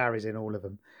documentaries and Barry's in all of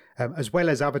them, as well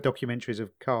as other documentaries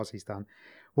of cars he's done.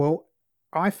 Well,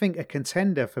 I think a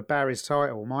contender for Barry's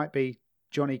title might be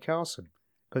Johnny Carson.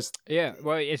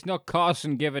 Well, it's not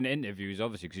Carson giving interviews,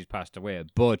 obviously, because he's passed away.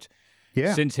 But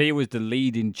since he was the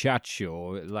lead in Chat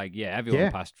Show,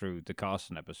 everyone passed through the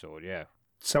Carson episode,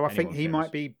 So I think he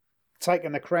might be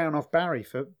taking the crown off Barry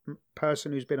for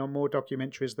person who's been on more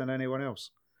documentaries than anyone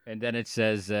else. And then it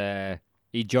says...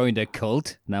 he joined a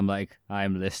cult, and I'm like,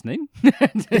 I'm listening.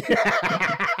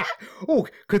 Oh,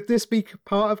 could this be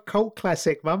part of Cult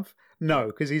Classic Month? No,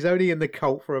 because he's only in the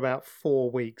cult for about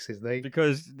 4 weeks, isn't he?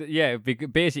 Because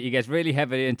basically he gets really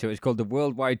heavily into it. It's called the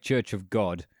Worldwide Church of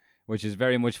God, which is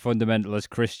very much fundamentalist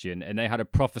Christian, and they had a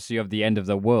prophecy of the end of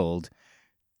the world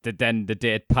that then the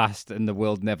date passed and the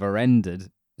world never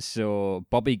ended. So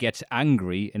Bobby gets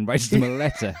angry and writes them a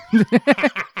letter.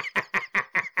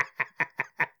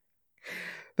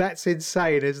 That's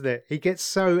insane, isn't it? He gets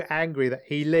so angry that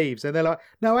he leaves. And they're like,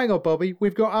 no, hang on, Bobby.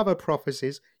 We've got other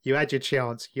prophecies. You had your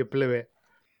chance. You blew it.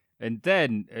 And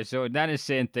then, so Dan is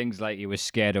saying things like he was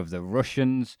scared of the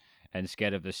Russians and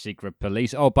scared of the secret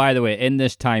police. Oh, by the way, in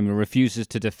this time, he refuses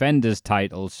to defend his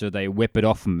title, so they whip it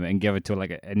off him and give it to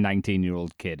like a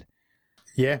 19-year-old kid.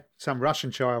 Yeah, some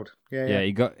Russian child. Yeah, Yeah,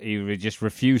 yeah. just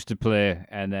refused to play,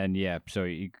 and then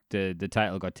the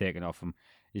title got taken off him.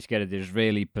 He's scared of the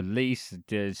Israeli police.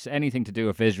 Does anything to do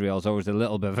with Israel is always a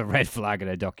little bit of a red flag in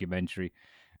a documentary.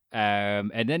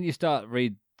 And then you start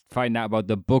find out about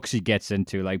the books he gets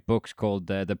into, like books called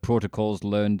the Protocols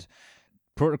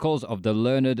of the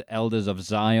Learned Elders of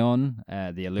Zion, the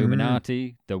Mm.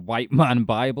 Illuminati, the White Man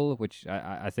Bible, which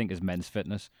I think is men's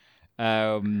fitness.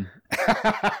 Very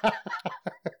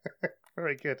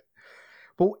good.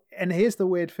 But and here's the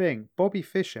weird thing: Bobby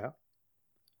Fischer,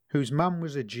 whose mum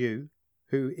was a Jew,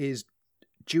 who is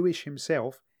Jewish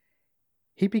himself,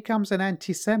 he becomes an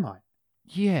anti-Semite.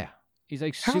 Yeah, he's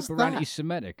like How's super that?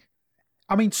 anti-Semitic.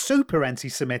 I mean, super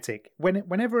anti-Semitic.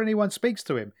 Whenever anyone speaks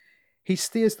to him, he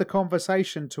steers the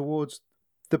conversation towards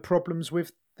the problems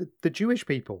with the Jewish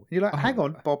people. You're like, hang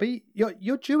on, Bobby,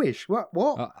 you're Jewish. What?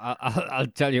 I'll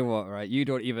tell you what, right? You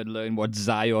don't even learn what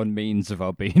Zion means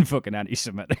without being fucking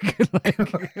anti-Semitic.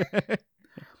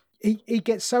 He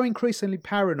gets so increasingly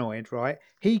paranoid, right?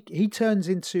 He turns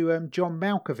into John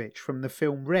Malkovich from the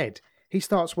film Red. He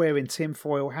starts wearing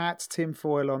tinfoil hats,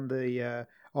 tinfoil on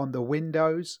the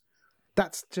windows.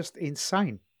 That's just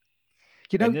insane.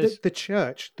 You know, the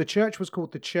church was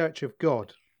called the Church of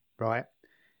God, right?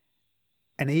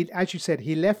 And he, as you said,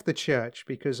 he left the church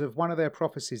because of one of their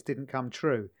prophecies didn't come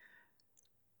true.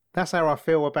 That's how I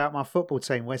feel about my football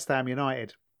team, West Ham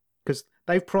United, because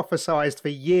they've prophesied for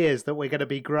years that we're going to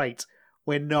be great.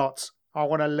 We're not. I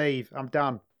want to leave. I'm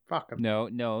done. Fuck them.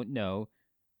 No.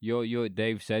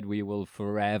 They've said we will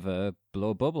forever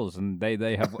blow bubbles, and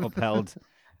they have upheld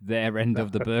their end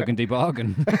of the Burgundy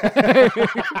bargain.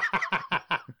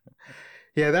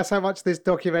 Yeah, that's how much this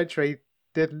documentary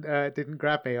didn't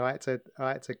grab me. I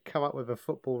had to come up with a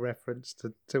football reference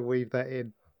to weave that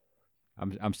in.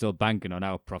 I'm still banking on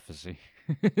our prophecy.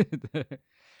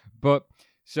 But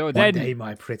so One then, day,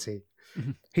 my pretty.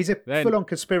 He's a full-on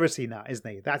conspiracy nut, isn't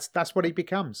he? That's what he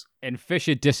becomes. And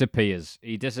Fisher disappears.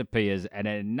 He disappears, and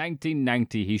in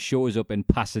 1990 he shows up in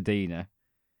Pasadena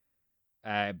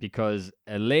because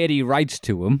a lady writes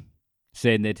to him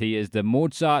saying that he is the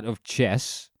Mozart of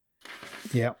chess.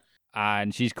 Yeah.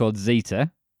 And she's called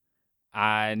Zita.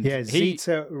 And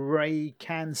Zita Ray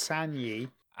Kansanyi.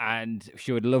 And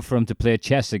she would love for him to play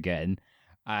chess again.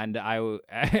 And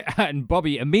and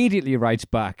Bobby immediately writes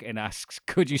back and asks,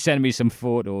 "Could you send me some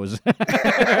photos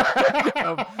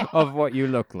of what you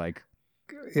look like?"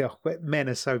 Yeah, men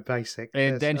are so basic.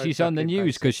 And then she's on the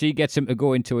news because she gets him to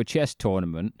go into a chess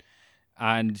tournament.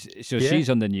 And so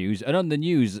she's on the news. And on the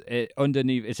news,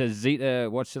 underneath, it says Zita,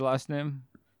 what's the last name?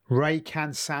 Ray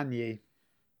Kansanyi.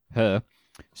 Her.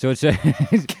 So it's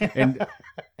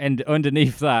and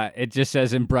underneath that, it just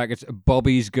says in brackets,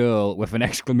 Bobby's girl with an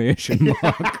exclamation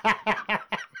mark.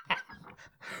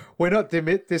 We're not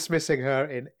dismissing her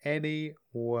in any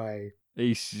way.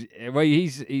 He's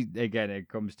again, it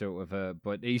comes to it with her,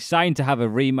 but he's signed to have a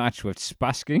rematch with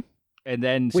Spassky. And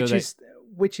then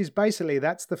which is basically,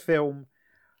 that's the film.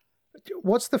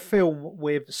 What's the film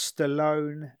with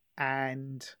Stallone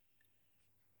and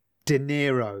De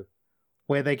Niro,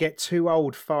 where they get two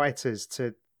old fighters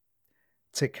to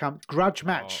come? Grudge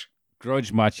Match.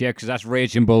 Grudge Match, yeah, because that's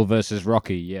Raging Bull versus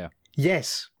Rocky, yeah.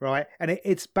 Yes, right, and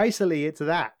it's basically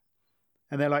that,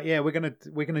 and they're like, yeah, we're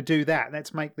gonna do that.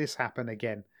 Let's make this happen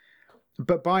again.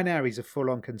 But by now he's a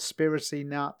full-on conspiracy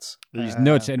nut. He's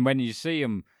nuts, and when you see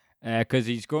him, because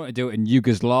he's going to do it in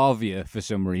Yugoslavia for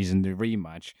some reason, the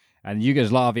rematch, and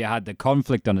Yugoslavia had the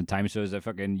conflict on the time, so there's a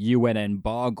fucking UN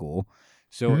embargo.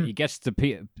 So he gets the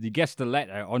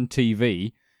letter on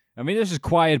TV. I mean, this is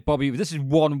quiet Bobby. This is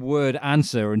one word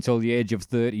answer until the age of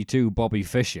 32, Bobby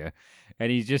Fischer. And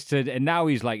he's just said, and now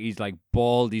he's like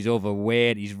bald, he's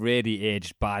overweight, he's really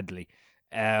aged badly.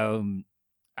 And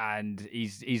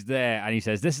he's there and he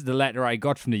says, "This is the letter I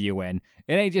got from the UN."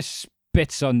 And he just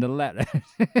spits on the letter.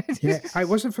 Yeah, it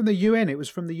wasn't from the UN, it was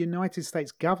from the United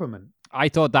States government. I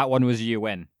thought that one was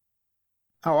UN.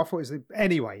 Oh, I thought it was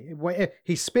anyway,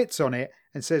 he spits on it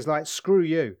and says, like, screw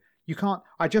you. You can't,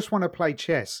 I just want to play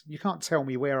chess. You can't tell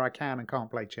me where I can and can't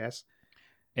play chess.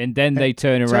 And then they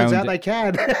turn around. Turns out they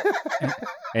can.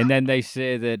 And then they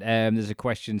say that there's a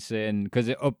question saying, because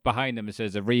up behind them it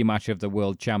says a rematch of the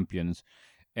world champions.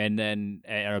 And then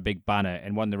a big banner.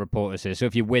 And one of the reporters says, "So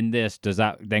if you win this, does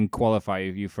that then qualify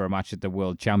you for a match at the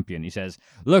world champion?" He says,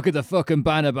 "Look at the fucking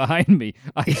banner behind me.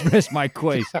 I expressed my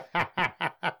quiz."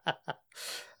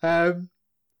 And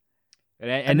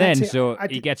then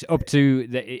he gets up to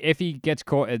if he gets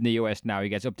caught in the US now, he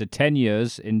gets up to 10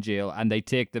 years in jail, and they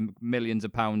take the millions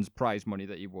of pounds prize money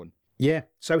that he won. Yeah.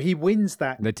 So he wins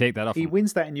that. They take that off He him.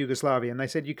 wins that in Yugoslavia, and they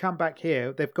said, "You come back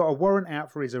here." They've got a warrant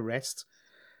out for his arrest.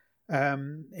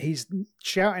 He's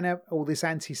shouting out all this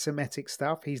anti-Semitic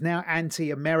stuff. He's now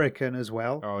anti-American as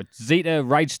well. Oh, Zita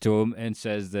writes to him and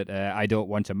says that I don't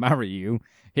want to marry you.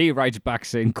 He writes back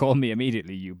saying, "Call me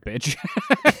immediately, you bitch."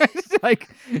 It's like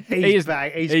He's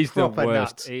the proper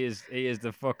worst. nuts. He is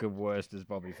the fucking worst as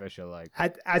Bobby Fischer. Like,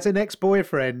 As an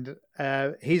ex-boyfriend,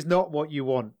 he's not what you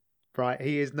want, right?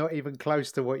 He is not even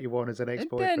close to what you want as an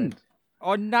ex-boyfriend. And then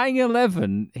on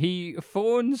 9/11, he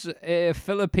phones a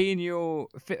Filipino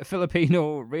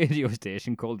radio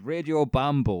station called Radio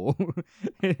Bambo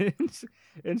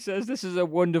and says, "This is a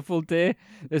wonderful day.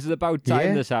 This is about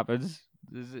time this happens."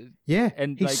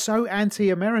 And he's so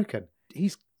anti-American.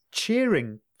 He's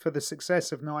cheering for the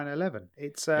success of 9/11.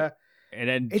 It's and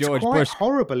then it's George quite Bush.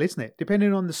 horrible, isn't it?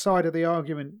 Depending on the side of the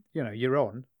argument, you're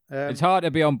on. It's hard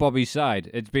to be on Bobby's side.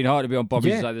 It's been hard to be on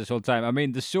Bobby's side this whole time. I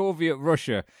mean, the Soviet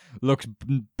Russia looks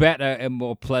better and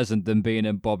more pleasant than being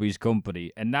in Bobby's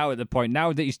company. And now at the point,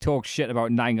 now that he's talked shit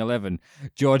about 9/11,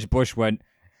 George Bush went,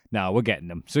 "No, we're getting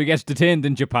them." So he gets detained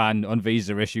in Japan on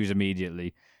visa issues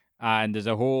immediately. And there's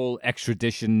a whole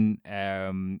extradition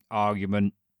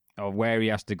argument of where he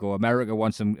has to go. America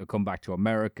wants him to come back to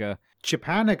America.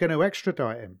 Japan are going to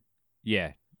extradite him.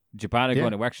 Yeah. Japan are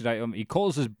going to extradite him. He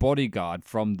calls his bodyguard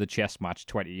from the chess match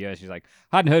 20 years. He's like,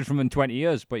 hadn't heard from him in 20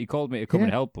 years, but he called me to come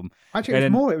and help him. Actually, it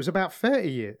was more. It was about 30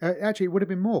 years. Actually, it would have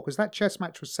been more because that chess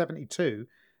match was 72.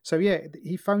 So, yeah,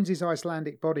 he phones his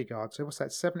Icelandic bodyguard. So, what's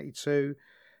that, 72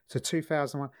 to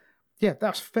 2001? Yeah,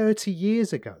 that's 30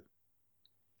 years ago.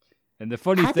 And the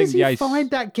funny How thing, does he find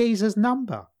that geezer's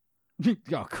number?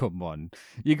 Oh, come on.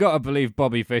 You got to believe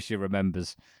Bobby Fischer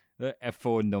remembers a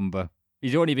phone number.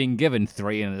 He's only been given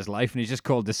 3 in his life, and he's just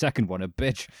called the second one a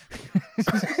bitch.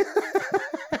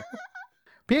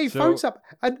 But yeah, he phones up.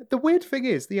 And the weird thing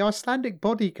is, the Icelandic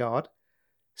bodyguard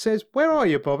says, "Where are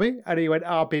you, Bobby?" And he went,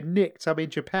 "I've been nicked. I'm in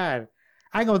Japan."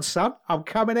 "Hang on, son. I'm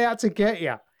coming out to get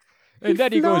you." And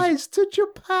then he flies to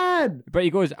Japan. But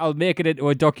he goes, "I'll make it into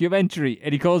a documentary."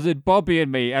 And he calls it Bobby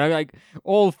and Me. And I'm like,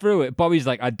 all through it, Bobby's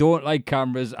like, "I don't like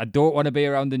cameras. I don't want to be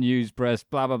around the news press,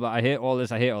 blah, blah, blah. I hate all this.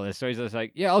 So he's just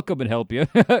like, "Yeah, I'll come and help you."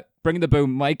 Bring the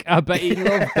boom mic. I bet he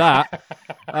loved that.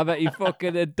 I bet he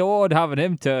fucking adored having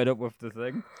him turn up with the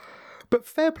thing. But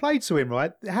fair play to him,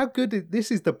 right? How good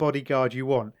this is the bodyguard you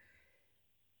want.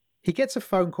 He gets a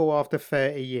phone call after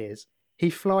 30 years. He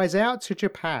flies out to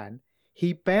Japan.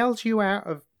 He bails you out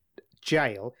of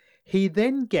jail. He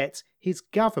then gets his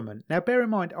government. Now, bear in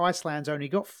mind, Iceland's only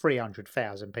got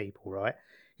 300,000 people, right?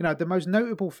 The most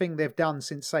notable thing they've done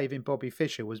since saving Bobby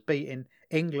Fischer was beating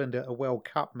England at a World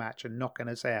Cup match and knocking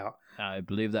us out. I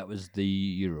believe that was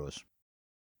the Euros.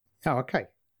 Oh, okay.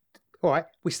 All right.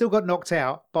 We still got knocked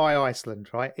out by Iceland,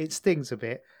 right? It stings a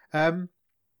bit.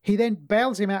 He then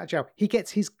bails him out of jail. He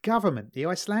gets his government, the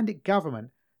Icelandic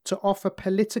government, to offer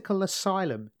political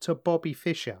asylum to Bobby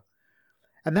Fischer.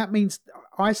 And that means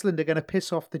Iceland are going to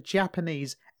piss off the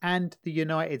Japanese and the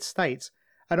United States.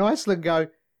 And Iceland go,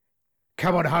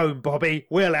 "Come on home, Bobby,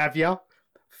 we'll have you."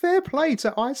 Fair play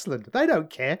to Iceland. They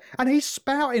don't care. And he's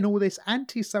spouting all this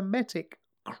anti-Semitic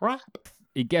crap.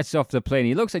 He gets off the plane.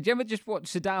 He looks like, do you ever just what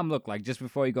Saddam looked like just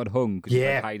before he got hung? Because he's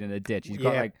like hiding in a ditch. He's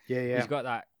got he's got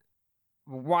that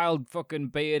wild fucking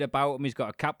beard about him. He's got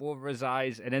a cap over his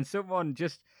eyes. And then someone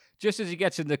just as he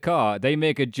gets in the car, they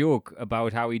make a joke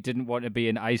about how he didn't want to be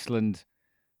in Iceland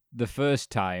the first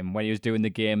time when he was doing the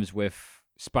games with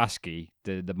Spassky,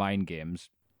 the mind games.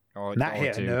 That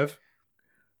hit a nerve.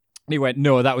 He went,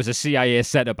 "No, that was a CIA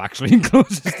setup, actually," and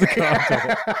closes the car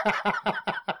door.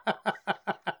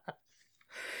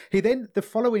 He then, the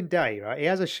following day, right, he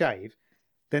has a shave.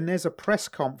 Then there's a press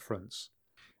conference.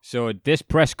 So this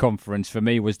press conference, for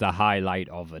me, was the highlight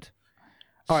of it.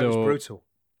 It was brutal.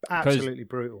 Absolutely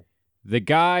brutal. The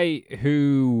guy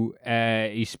who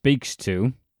he speaks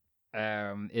to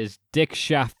is Dick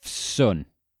Shaft's son.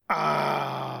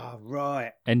 Ah,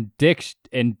 right. And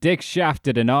Dick Shaft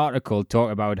did an article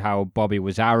talking about how Bobby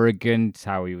was arrogant,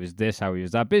 how he was this, how he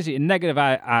was that. Basically, a negative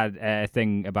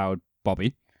thing about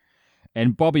Bobby.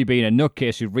 And Bobby being a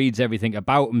nutcase who reads everything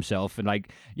about himself. And,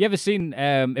 like, you ever seen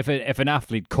if an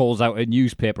athlete calls out a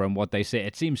newspaper and what they say,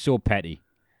 it seems so petty.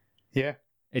 Yeah.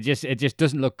 It just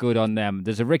doesn't look good on them.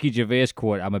 There's a Ricky Gervais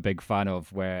quote I'm a big fan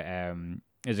of where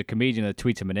there's a comedian that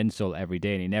tweets him an insult every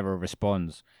day and he never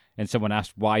responds. And someone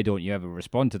asked, "Why don't you ever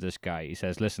respond to this guy?" He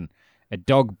says, "Listen, a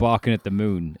dog barking at the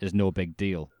moon is no big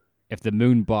deal. If the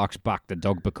moon barks back, the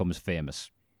dog becomes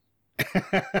famous."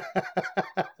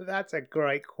 That's a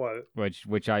great quote.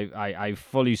 Which I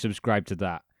fully subscribe to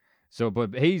that. So,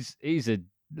 but he's a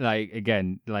like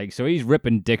again, like so he's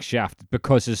ripping Dick Shaft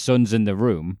because his son's in the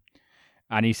room,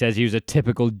 and he says he was a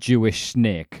typical Jewish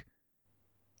snake.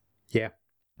 Yeah.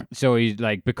 So he's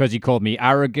like, because he called me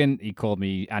arrogant, he called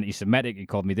me anti-Semitic, he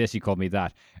called me this, he called me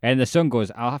that. And the son goes,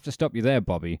 I'll have to stop you there,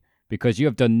 Bobby, because you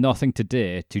have done nothing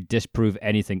today to disprove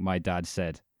anything my dad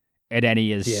said. And then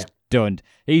he is stunned.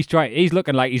 He's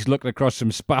looking like he's looking across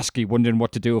from Spassky, wondering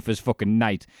what to do with his fucking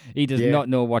night. He does not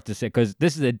know what to say, because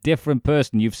this is a different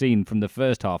person you've seen from the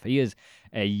first half. He is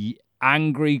a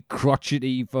angry,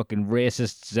 crotchety, fucking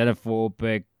racist,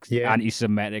 xenophobic,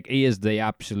 anti-Semitic. He is the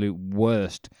absolute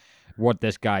worst. What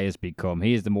this guy has become.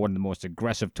 He is one of the most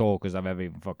aggressive talkers I've ever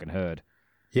even fucking heard.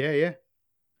 Yeah.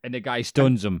 And the guy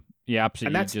stuns him. Yeah,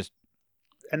 absolutely.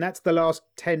 And that's the last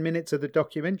 10 minutes of the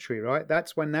documentary, right?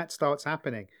 That's when that starts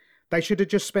happening. They should have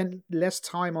just spent less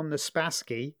time on the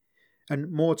Spassky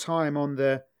and more time on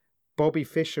the Bobby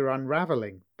Fischer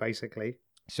unraveling, basically.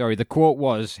 Sorry, the quote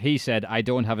was, he said, I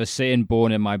don't have a sane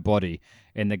bone in my body.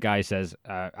 And the guy says,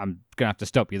 I'm going to have to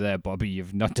stop you there, Bobby.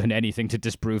 You've not done anything to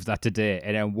disprove that today.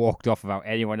 And then walked off without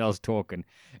anyone else talking.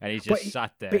 And he just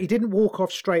sat there. But he didn't walk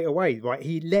off straight away, right?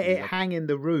 He let it hang in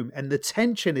the room. And the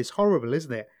tension is horrible,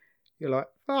 isn't it? You're like,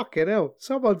 fucking hell,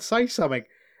 someone say something.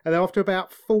 And then after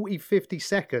about 40, 50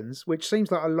 seconds, which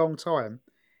seems like a long time,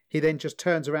 he then just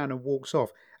turns around and walks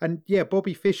off. And yeah,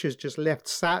 Bobby Fischer's just left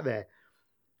sat there.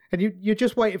 And you're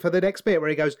just waiting for the next bit where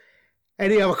he goes,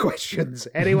 any other questions?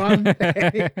 Anyone?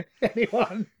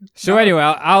 Anyone? So anyway,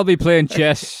 I'll be playing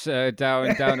chess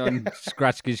down on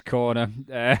Scratchky's Corner.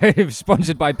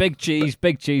 Sponsored by Big Cheese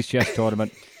Chess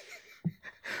Tournament.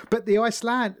 But the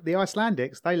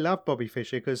Icelandics, they love Bobby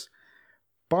Fischer because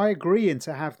by agreeing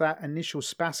to have that initial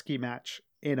Spassky match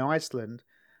in Iceland,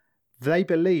 they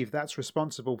believe that's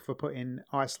responsible for putting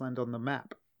Iceland on the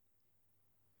map.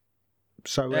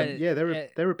 So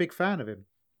they're a big fan of him.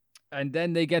 And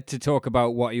then they get to talk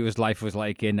about what his life was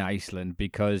like in Iceland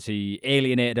because he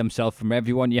alienated himself from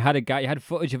everyone. You had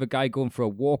footage of a guy going for a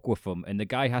walk with him, and the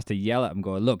guy has to yell at him,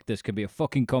 going, "Look, this could be a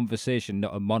fucking conversation,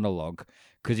 not a monologue,"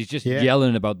 because he's just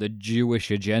yelling about the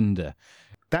Jewish agenda.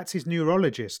 That's his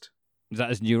neurologist. Is that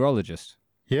his neurologist?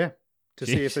 Yeah, to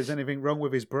see if there's anything wrong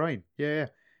with his brain. Yeah.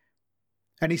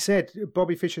 And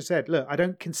Bobby Fischer said, "Look, I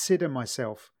don't consider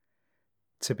myself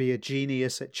to be a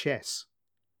genius at chess.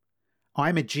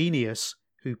 I'm a genius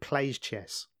who plays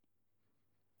chess."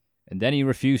 And then he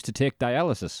refused to take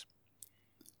dialysis.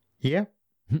 Yeah.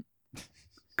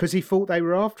 Because he thought they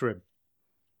were after him.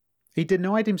 He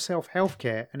denied himself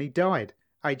healthcare and he died,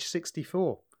 age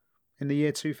 64, in the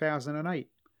year 2008.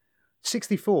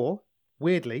 64,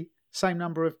 weirdly, same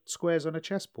number of squares on a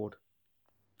chessboard.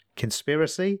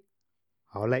 Conspiracy?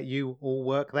 I'll let you all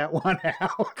work that one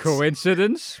out.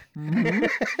 Coincidence?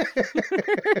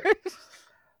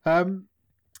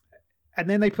 And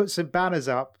then they put some banners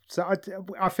up. So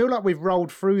I feel like we've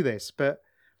rolled through this, but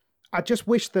I just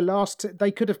wish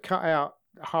they could have cut out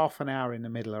half an hour in the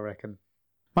middle, I reckon.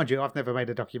 Mind you, I've never made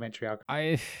a documentary.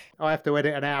 I have to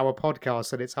edit an hour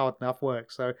podcast and it's hard enough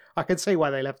work. So I can see why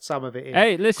they left some of it in.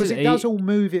 Hey, listen. Because it does all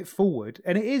move it forward.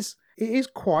 And it is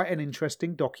quite an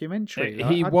interesting documentary.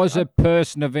 He was a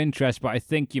person of interest, but I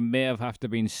think you may have to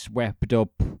been swept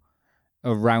up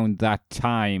around that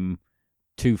time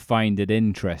to find it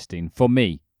interesting, for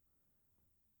me.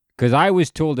 Because I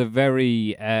was told a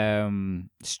very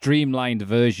streamlined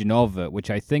version of it, which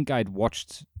I think I'd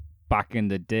watched back in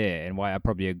the day, and why I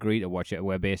probably agreed to watch it,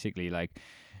 where basically like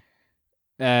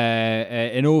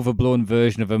an overblown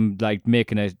version of him like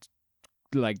making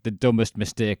the dumbest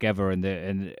mistake ever, and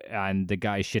the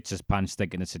guy shits his pants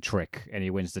thinking it's a trick, and he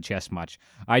wins the chess match.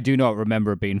 I do not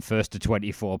remember it being first to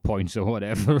 24 points or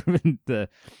whatever. the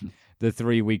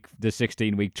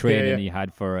 16-week training he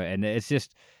had for it, and it's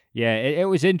just it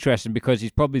was interesting because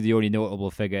he's probably the only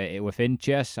notable figure within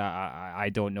chess. I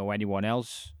don't know anyone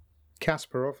else.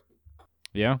 Kasparov.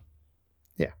 Yeah.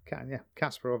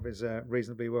 Kasparov is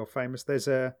reasonably well famous. There's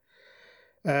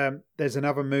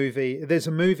another movie. There's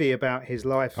a movie about his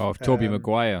life. Oh, Tobey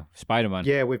Maguire, Spider-Man.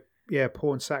 Yeah,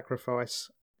 Pawn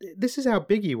Sacrifice. This is how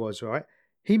big he was, right?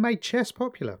 He made chess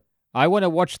popular. I want to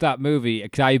watch that movie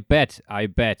because I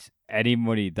bet any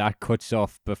money that cuts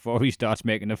off before he starts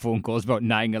making the phone calls about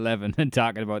 9/11 and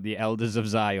talking about the Elders of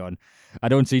Zion. I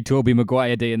don't see Tobey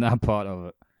Maguire doing that part of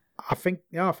it. I think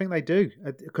they do,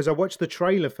 because I watched the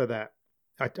trailer for that.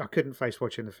 I couldn't face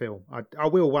watching the film. I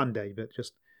will one day, but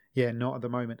just not at the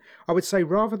moment. I would say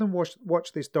rather than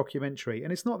watch this documentary,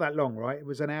 and it's not that long, right? It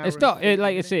was an hour. It's not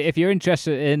like I say. If you're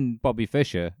interested in Bobby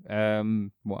Fischer,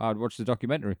 I'd watch the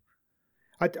documentary.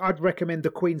 I'd recommend The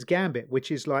Queen's Gambit,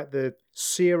 which is like the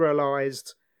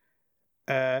serialized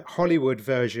Hollywood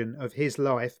version of his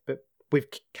life, but with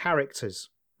characters,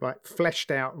 like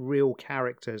fleshed out real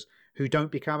characters who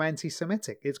don't become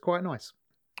anti-Semitic. It's quite nice.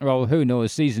 Well, who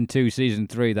knows? Season 2, Season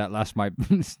 3, that last might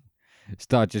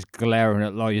start just glaring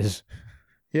at lawyers.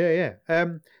 Yeah.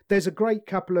 There's a great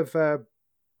couple of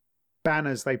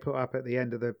banners they put up at the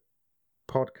end of the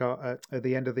podcast, at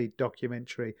the end of the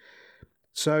documentary.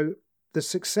 So the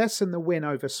success and the win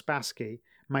over Spassky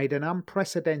made an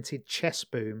unprecedented chess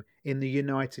boom in the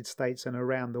United States and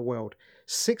around the world.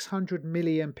 600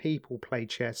 million people play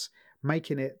chess,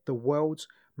 making it the world's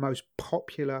most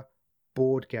popular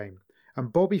board game.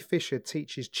 And Bobby Fischer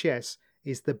Teaches Chess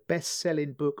is the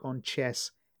best-selling book on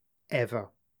chess ever.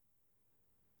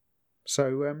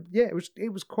 So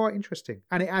it was quite interesting,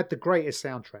 and it had the greatest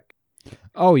soundtrack.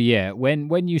 Oh yeah,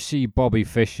 when you see Bobby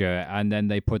Fischer and then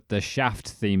they put the Shaft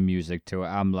theme music to it,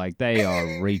 I'm like, they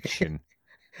are reaching.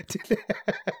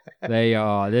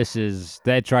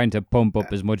 They're trying to pump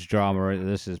up as much drama as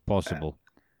this as possible.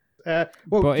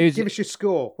 Give us your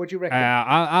score. What do you reckon?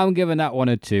 I'm giving that one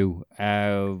a 2.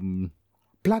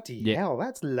 Bloody hell,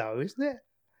 that's low, isn't it?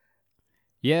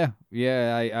 Yeah.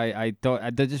 I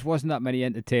thought there just wasn't that many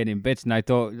entertaining bits, and I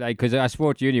thought, like, because I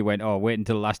swore to you and you went, oh, wait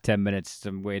until the last 10 minutes,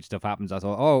 some weird stuff happens. I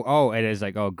thought, oh, it is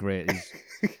like, oh, great.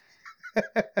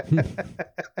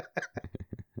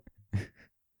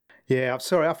 Yeah, I'm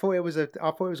sorry. I thought it was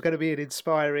going to be an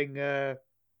inspiring. It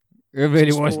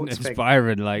really wasn't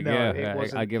inspiring. Thing. Like, no, yeah, it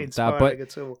wasn't I give inspiring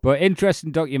that. At all. But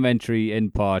interesting documentary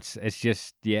in parts. It's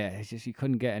just you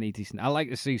couldn't get any decent. I like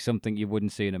to see something you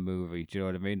wouldn't see in a movie. Do you know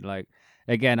what I mean? Like,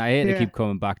 again, I hate to keep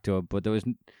coming back to it, but there was.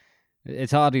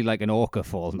 It's hardly like an orca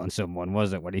falling on someone,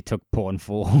 was it? When he took porn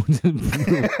forward.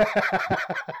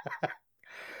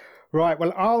 Right.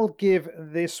 Well, I'll give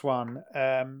this one.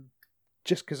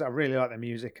 Just because I really like the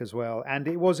music as well. And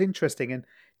it was interesting. And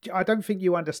I don't think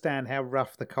you understand how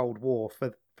rough the Cold War,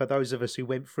 for those of us who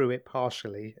went through it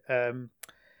partially. I'm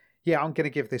going to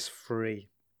give this 3.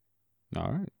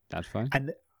 All right, that's fine.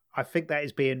 And I think that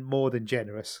is being more than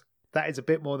generous. That is a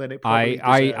bit more than it probably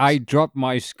deserves. I dropped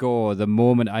my score the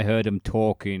moment I heard him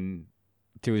talking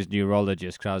to his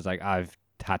neurologist, because I was like, I've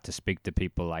had to speak to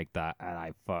people like that, and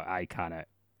I kind of...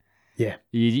 Yeah.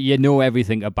 You know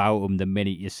everything about him the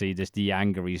minute you see this, the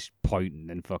anger he's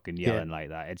pointing and fucking yelling like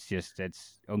that.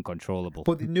 It's uncontrollable.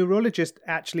 But the neurologist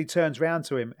actually turns round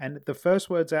to him, and the first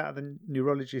words out of the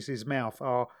neurologist's mouth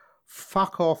are,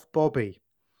 "Fuck off, Bobby."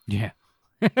 Yeah.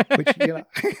 Which,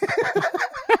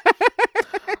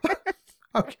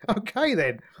 okay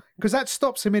then. Because that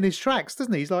stops him in his tracks,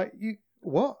 doesn't he? He's like, "You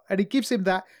what?" And he gives him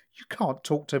that, "You can't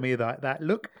talk to me like that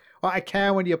look. I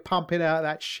can when you're pumping out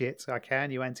that shit. I can,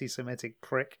 you anti-Semitic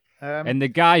prick." And the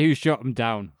guy who shot him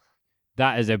down,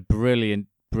 that is a brilliant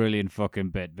fucking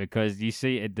bit, because you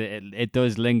see it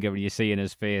does linger when you see in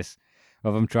his face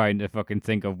of him trying to fucking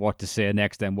think of what to say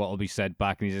next and what will be said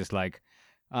back, and he's just like,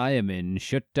 I am in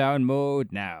shutdown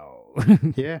mode now.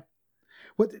 Yeah.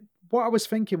 What I was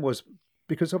thinking was,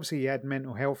 because obviously he had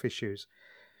mental health issues,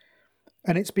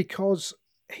 and it's because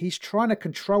he's trying to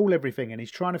control everything, and he's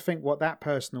trying to think what that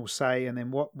person will say, and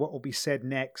then what will be said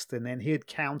next, and then he'd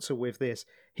counter with this.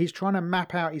 He's trying to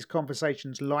map out his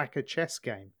conversations like a chess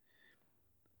game.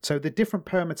 So the different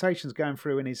permutations going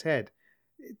through in his head,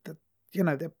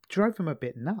 they drove him a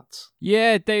bit nuts.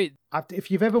 Yeah, if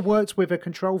you've ever worked with a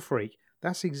control freak,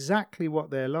 that's exactly what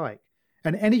they're like.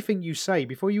 And anything you say,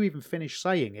 before you even finish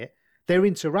saying it, they're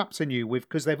interrupting you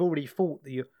because they've already thought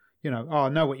that I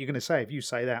know what you're going to say. If you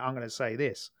say that, I'm going to say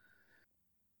this.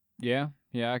 Yeah,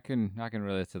 I can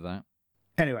relate to that.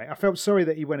 Anyway, I felt sorry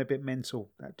that he went a bit mental.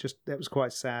 That was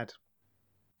quite sad.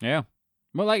 Yeah.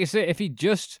 Well, like I say, if he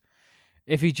just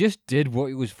did what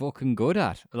he was fucking good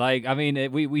at. Like, I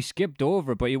mean, we skipped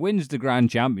over it, but he wins the Grand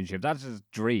Championship. That's his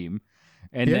dream.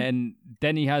 And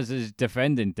then he has his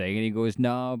defending thing, and he goes,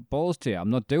 "Nah, balls to you, I'm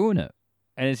not doing it."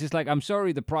 And it's just like, I'm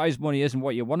sorry, the prize money isn't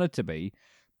what you want it to be,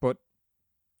 but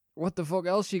what the fuck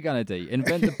else you gonna do?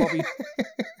 Invent the Bobby...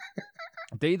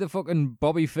 the fucking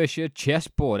Bobby Fischer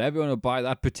chessboard. Everyone will buy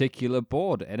that particular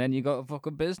board, and then you got a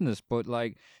fucking business. But,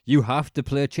 like, you have to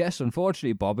play chess,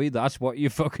 unfortunately, Bobby. That's what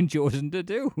you've fucking chosen to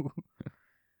do.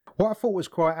 What I thought was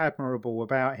quite admirable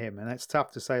about him, and it's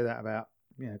tough to say that about,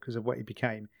 because of what he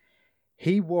became,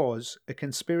 he was a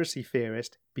conspiracy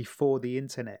theorist before the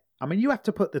internet. I mean, you have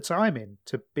to put the time in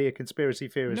to be a conspiracy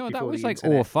theorist before the internet. No, that was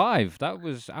like 05. That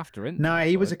was after internet. No,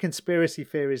 he was a conspiracy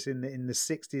theorist in the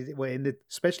 60s,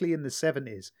 especially in the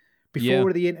 70s.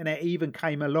 Before the internet even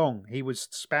came along, he was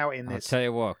spouting this. I'll tell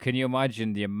you what, can you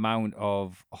imagine the amount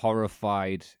of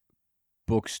horrified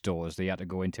bookstores they had to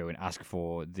go into and ask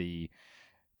for the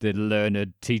the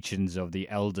learned teachings of the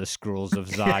Elder Scrolls of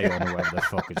Zion, or whatever the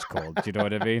fuck it's called. Do you know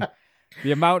what I mean?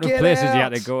 The amount of Get places out! you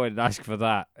had to go and ask for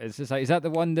that. It's just like, is that the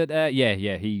one that? Yeah,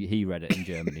 he read it in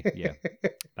Germany. Yeah,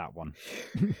 that one.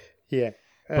 Yeah.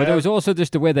 But it was also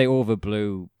just the way they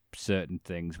overblew certain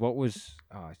things. What was?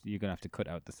 Oh, you're gonna have to cut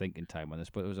out the thinking time on this,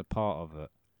 but it was a part of it.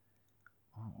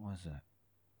 What was it?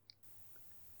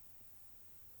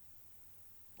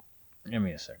 Give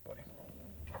me a sec, buddy.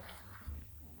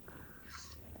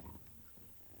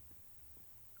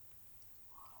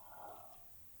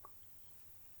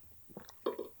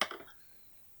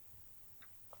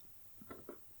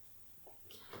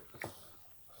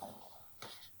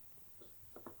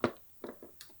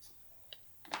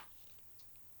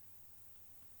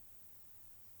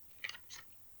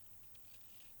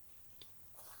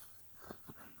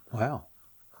 Wow.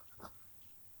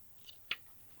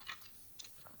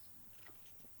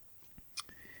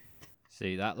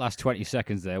 See, that last 20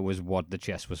 seconds there was what the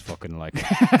chess was fucking like.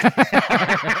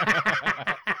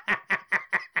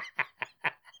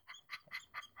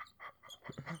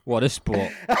 What a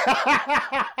sport.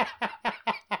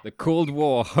 The Cold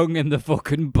War hung in the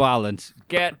fucking balance.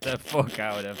 Get the fuck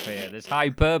out of here. This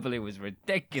hyperbole was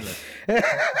ridiculous.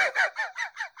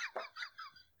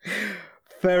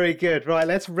 Very good. Right,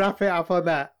 let's wrap it up on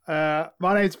that.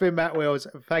 My name's been Matt Wills.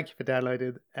 Thank you for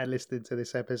downloading and listening to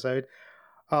this episode.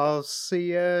 I'll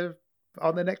see you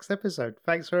on the next episode.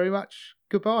 Thanks very much.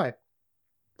 Goodbye.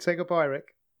 Say goodbye,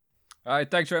 Rick. All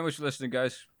right, thanks very much for listening,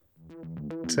 guys.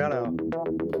 Ta-da.